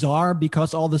so bizarre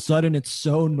because all of a sudden it's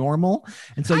so normal.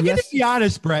 And so, I'm going to be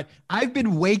honest, Brett, I've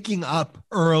been waking up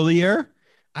earlier.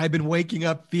 I've been waking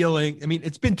up feeling, I mean,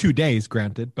 it's been 2 days,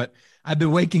 granted, but I've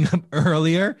been waking up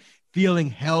earlier, feeling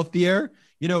healthier,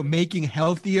 you know, making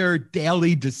healthier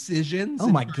daily decisions. Oh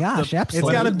my gosh,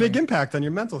 absolutely. It's got a big impact on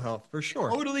your mental health, for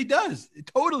sure. Totally does. It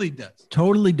totally does.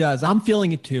 Totally does. I'm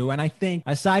feeling it too. And I think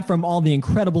aside from all the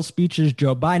incredible speeches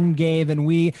Joe Biden gave, and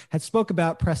we had spoke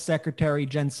about Press Secretary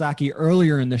Jen Psaki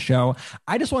earlier in the show,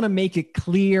 I just want to make it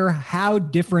clear how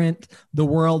different the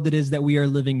world it is that we are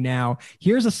living now.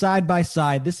 Here's a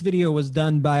side-by-side. This video was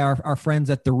done by our friends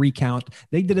at The Recount.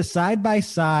 They did a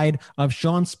side-by-side of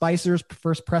Sean Spicer's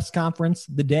first press conference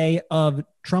the day of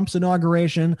Trump's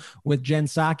inauguration with Jen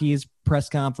Psaki's press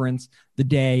conference the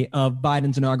day of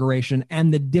Biden's inauguration,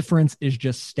 and the difference is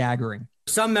just staggering.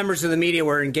 Some members of the media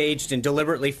were engaged in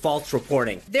deliberately false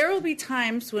reporting. There will be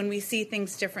times when we see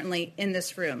things differently in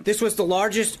this room. This was the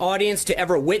largest audience to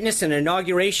ever witness an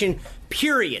inauguration,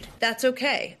 period. That's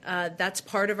okay. That's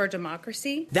part of our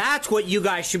democracy. That's what you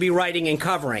guys should be writing and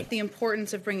covering. The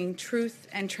importance of bringing truth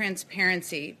and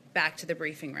transparency back to the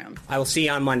briefing room. I will see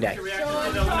you on Monday.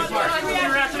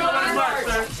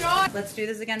 Let's do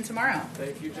this again tomorrow.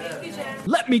 Thank you, Jen.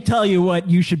 Let me tell you what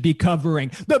you should be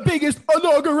covering. The biggest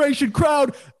inauguration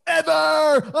crowd ever.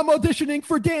 I'm auditioning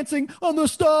for Dancing on the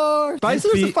Stars.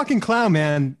 Spicer's a fucking clown,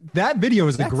 man. That video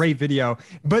is a great video.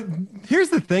 But here's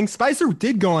the thing. Spicer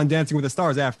did go on Dancing with the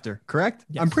Stars after, correct?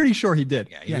 Yes. I'm pretty sure he did.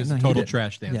 Yeah, he was a total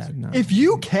trash dancer. Yeah, no. If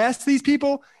you cast these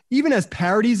people, even as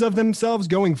parodies of themselves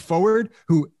going forward,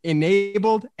 who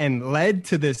enabled and led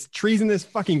to this treasonous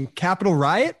fucking Capitol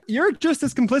riot, you're just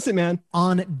as complicit, man.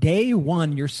 On day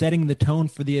one, you're setting the tone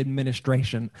for the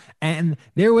administration. And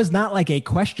there was not like a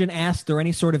question asked or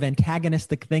any sort of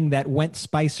antagonistic thing that went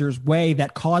Spicer's way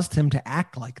that caused him to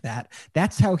act like that.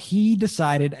 That's how he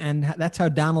decided, and that's how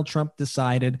Donald Trump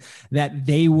decided that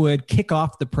they would kick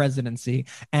off the presidency.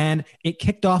 And it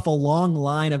kicked off a long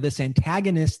line of this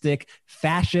antagonistic,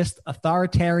 fascist,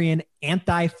 authoritarian,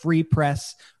 anti-free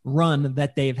press run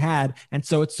that they've had. And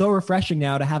so it's so refreshing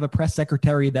now to have a press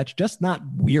secretary that's just not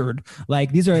weird.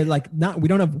 Like these are like we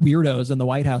don't have weirdos in the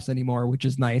White House anymore, which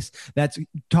is nice. That's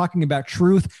talking about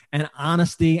truth and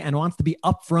honesty and wants to be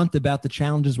upfront about the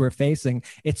challenges we're facing.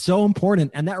 It's so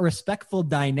important. And that respectful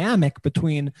dynamic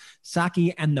between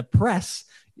Psaki and the press,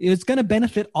 it's going to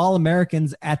benefit all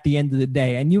Americans at the end of the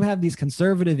day. And you have these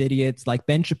conservative idiots like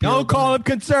Ben Shapiro. Don't call them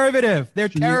conservative. They're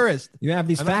terrorists. You have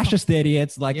these fascist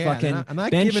idiots like fucking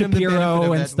Ben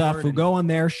Shapiro and stuff who go on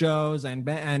their shows, and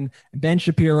Ben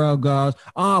Shapiro goes,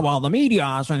 oh, well, the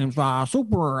media seems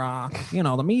super,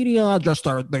 the media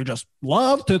they just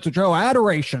love to show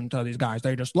adoration to these guys.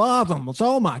 They just love them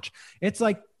so much. It's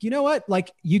like, you know what?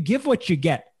 Like, you give what you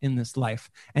get in this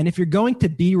life. And if you're going to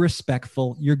be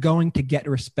respectful, you're going to get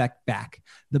respect back.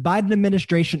 The Biden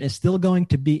administration is still going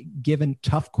to be given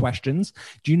tough questions.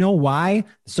 Do you know why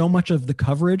so much of the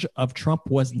coverage of Trump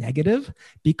was negative?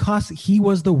 Because he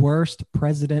was the worst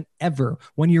president ever.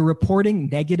 When you're reporting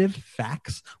negative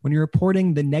facts, when you're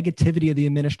reporting the negativity of the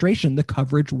administration, the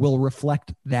coverage will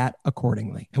reflect that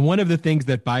accordingly. And one of the things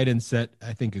that Biden set,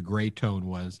 I think, a great tone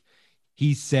was,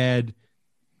 he said,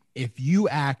 if you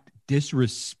act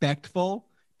disrespectful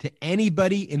to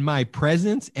anybody in my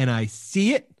presence and I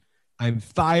see it, I'm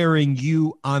firing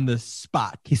you on the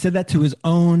spot. He said that to his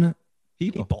own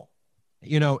people.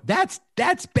 That's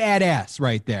badass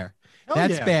right there.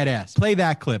 That's badass. Play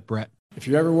that clip, Brett. If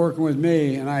you're ever working with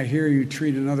me and I hear you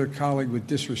treat another colleague with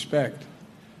disrespect,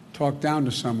 talk down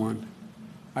to someone,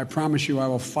 I promise you I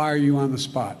will fire you on the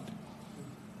spot.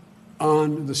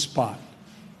 On the spot.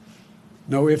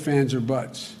 No ifs, ands, or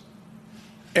buts.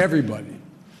 Everybody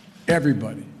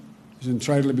is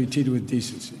entitled to be treated with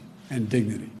decency and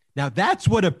dignity. Now, that's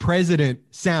what a president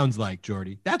sounds like,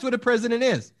 Jordy. That's what a president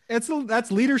is. That's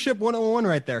leadership 101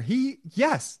 right there.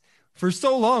 For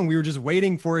so long, we were just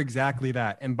waiting for exactly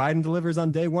that. And Biden delivers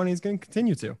on day one. He's going to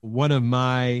continue to. One of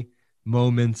my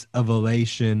moments of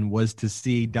elation was to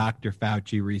see Dr.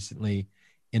 Fauci recently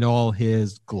in all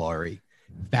his glory.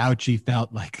 Fauci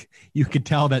felt like you could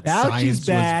tell that Fauci's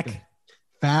back.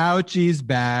 Fauci's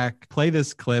back. Play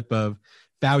this clip of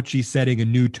Fauci setting a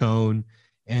new tone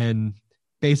and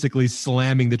basically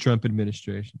slamming the Trump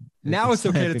administration. Now it's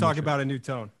okay to talk about a new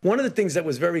tone. One of the things that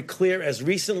was very clear as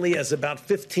recently as about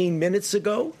 15 minutes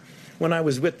ago when I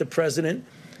was with the president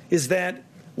is that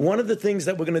one of the things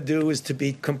that we're going to do is to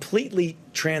be completely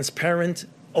transparent,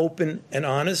 open, and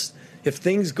honest. If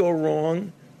things go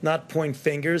wrong, not point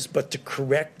fingers, but to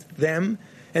correct them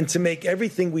and to make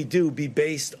everything we do be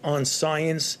based on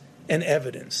science and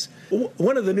evidence.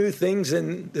 One of the new things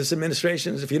in this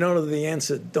administration is if you don't know the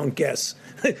answer, don't guess.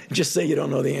 Just say you don't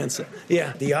know the answer.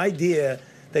 Yeah, the idea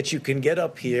that you can get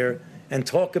up here and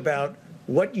talk about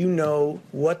what you know,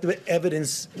 what the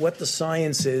evidence, what the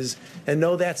science is, and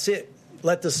know that's it.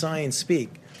 Let the science speak.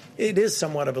 It is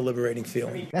somewhat of a liberating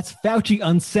feeling. That's Fauci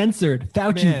uncensored,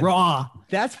 Fauci raw.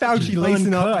 That's Fauci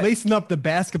lacing up the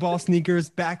basketball sneakers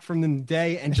back from the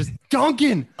day and just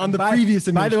dunking on the previous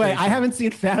administration. By the way, I haven't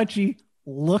seen Fauci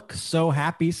look so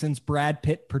happy since Brad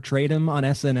Pitt portrayed him on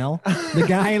SNL. The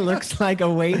guy looks like a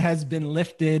weight has been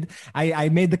lifted. I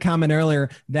made the comment earlier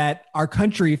that our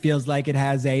country feels like it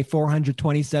has a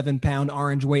 427-pound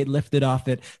orange weight lifted off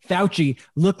it. Fauci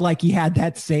looked like he had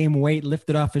that same weight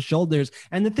lifted off his shoulders.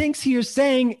 And the things he is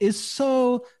saying is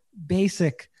so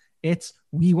basic It's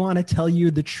we want to tell you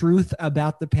the truth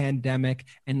about the pandemic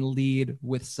and lead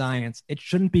with science. It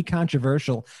shouldn't be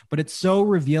controversial, but it's so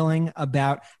revealing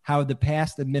about how the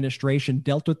past administration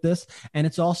dealt with this. And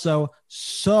it's also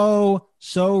so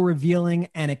revealing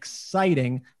and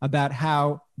exciting about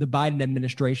how the Biden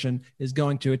administration is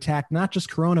going to attack not just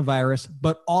coronavirus,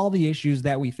 but all the issues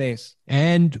that we face.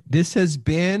 And this has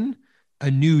been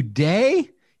a new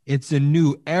day. It's a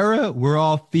new era. We're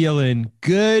all feeling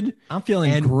good. I'm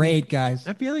feeling great, guys.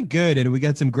 I'm feeling good. And we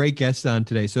got some great guests on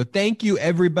today. So thank you,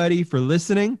 everybody, for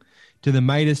listening to the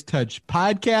Midas Touch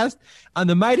podcast. On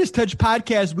the Midas Touch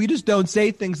podcast, we just don't say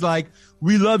things like,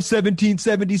 we love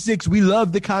 1776. We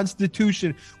love the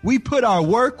Constitution. We put our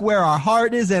work where our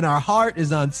heart is, and our heart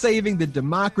is on saving the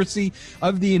democracy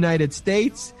of the United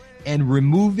States and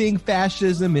removing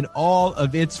fascism in all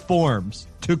of its forms.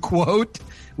 To quote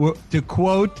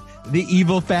the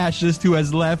evil fascist who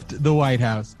has left the White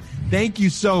House. Thank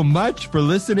you so much for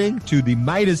listening to the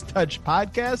Midas Touch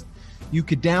podcast. You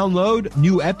could download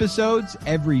new episodes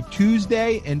every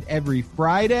Tuesday and every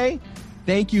Friday.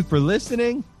 Thank you for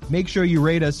listening. Make sure you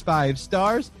rate us 5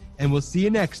 stars, and we'll see you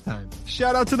next time.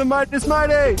 Shout out to the Midas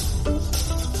Mighty!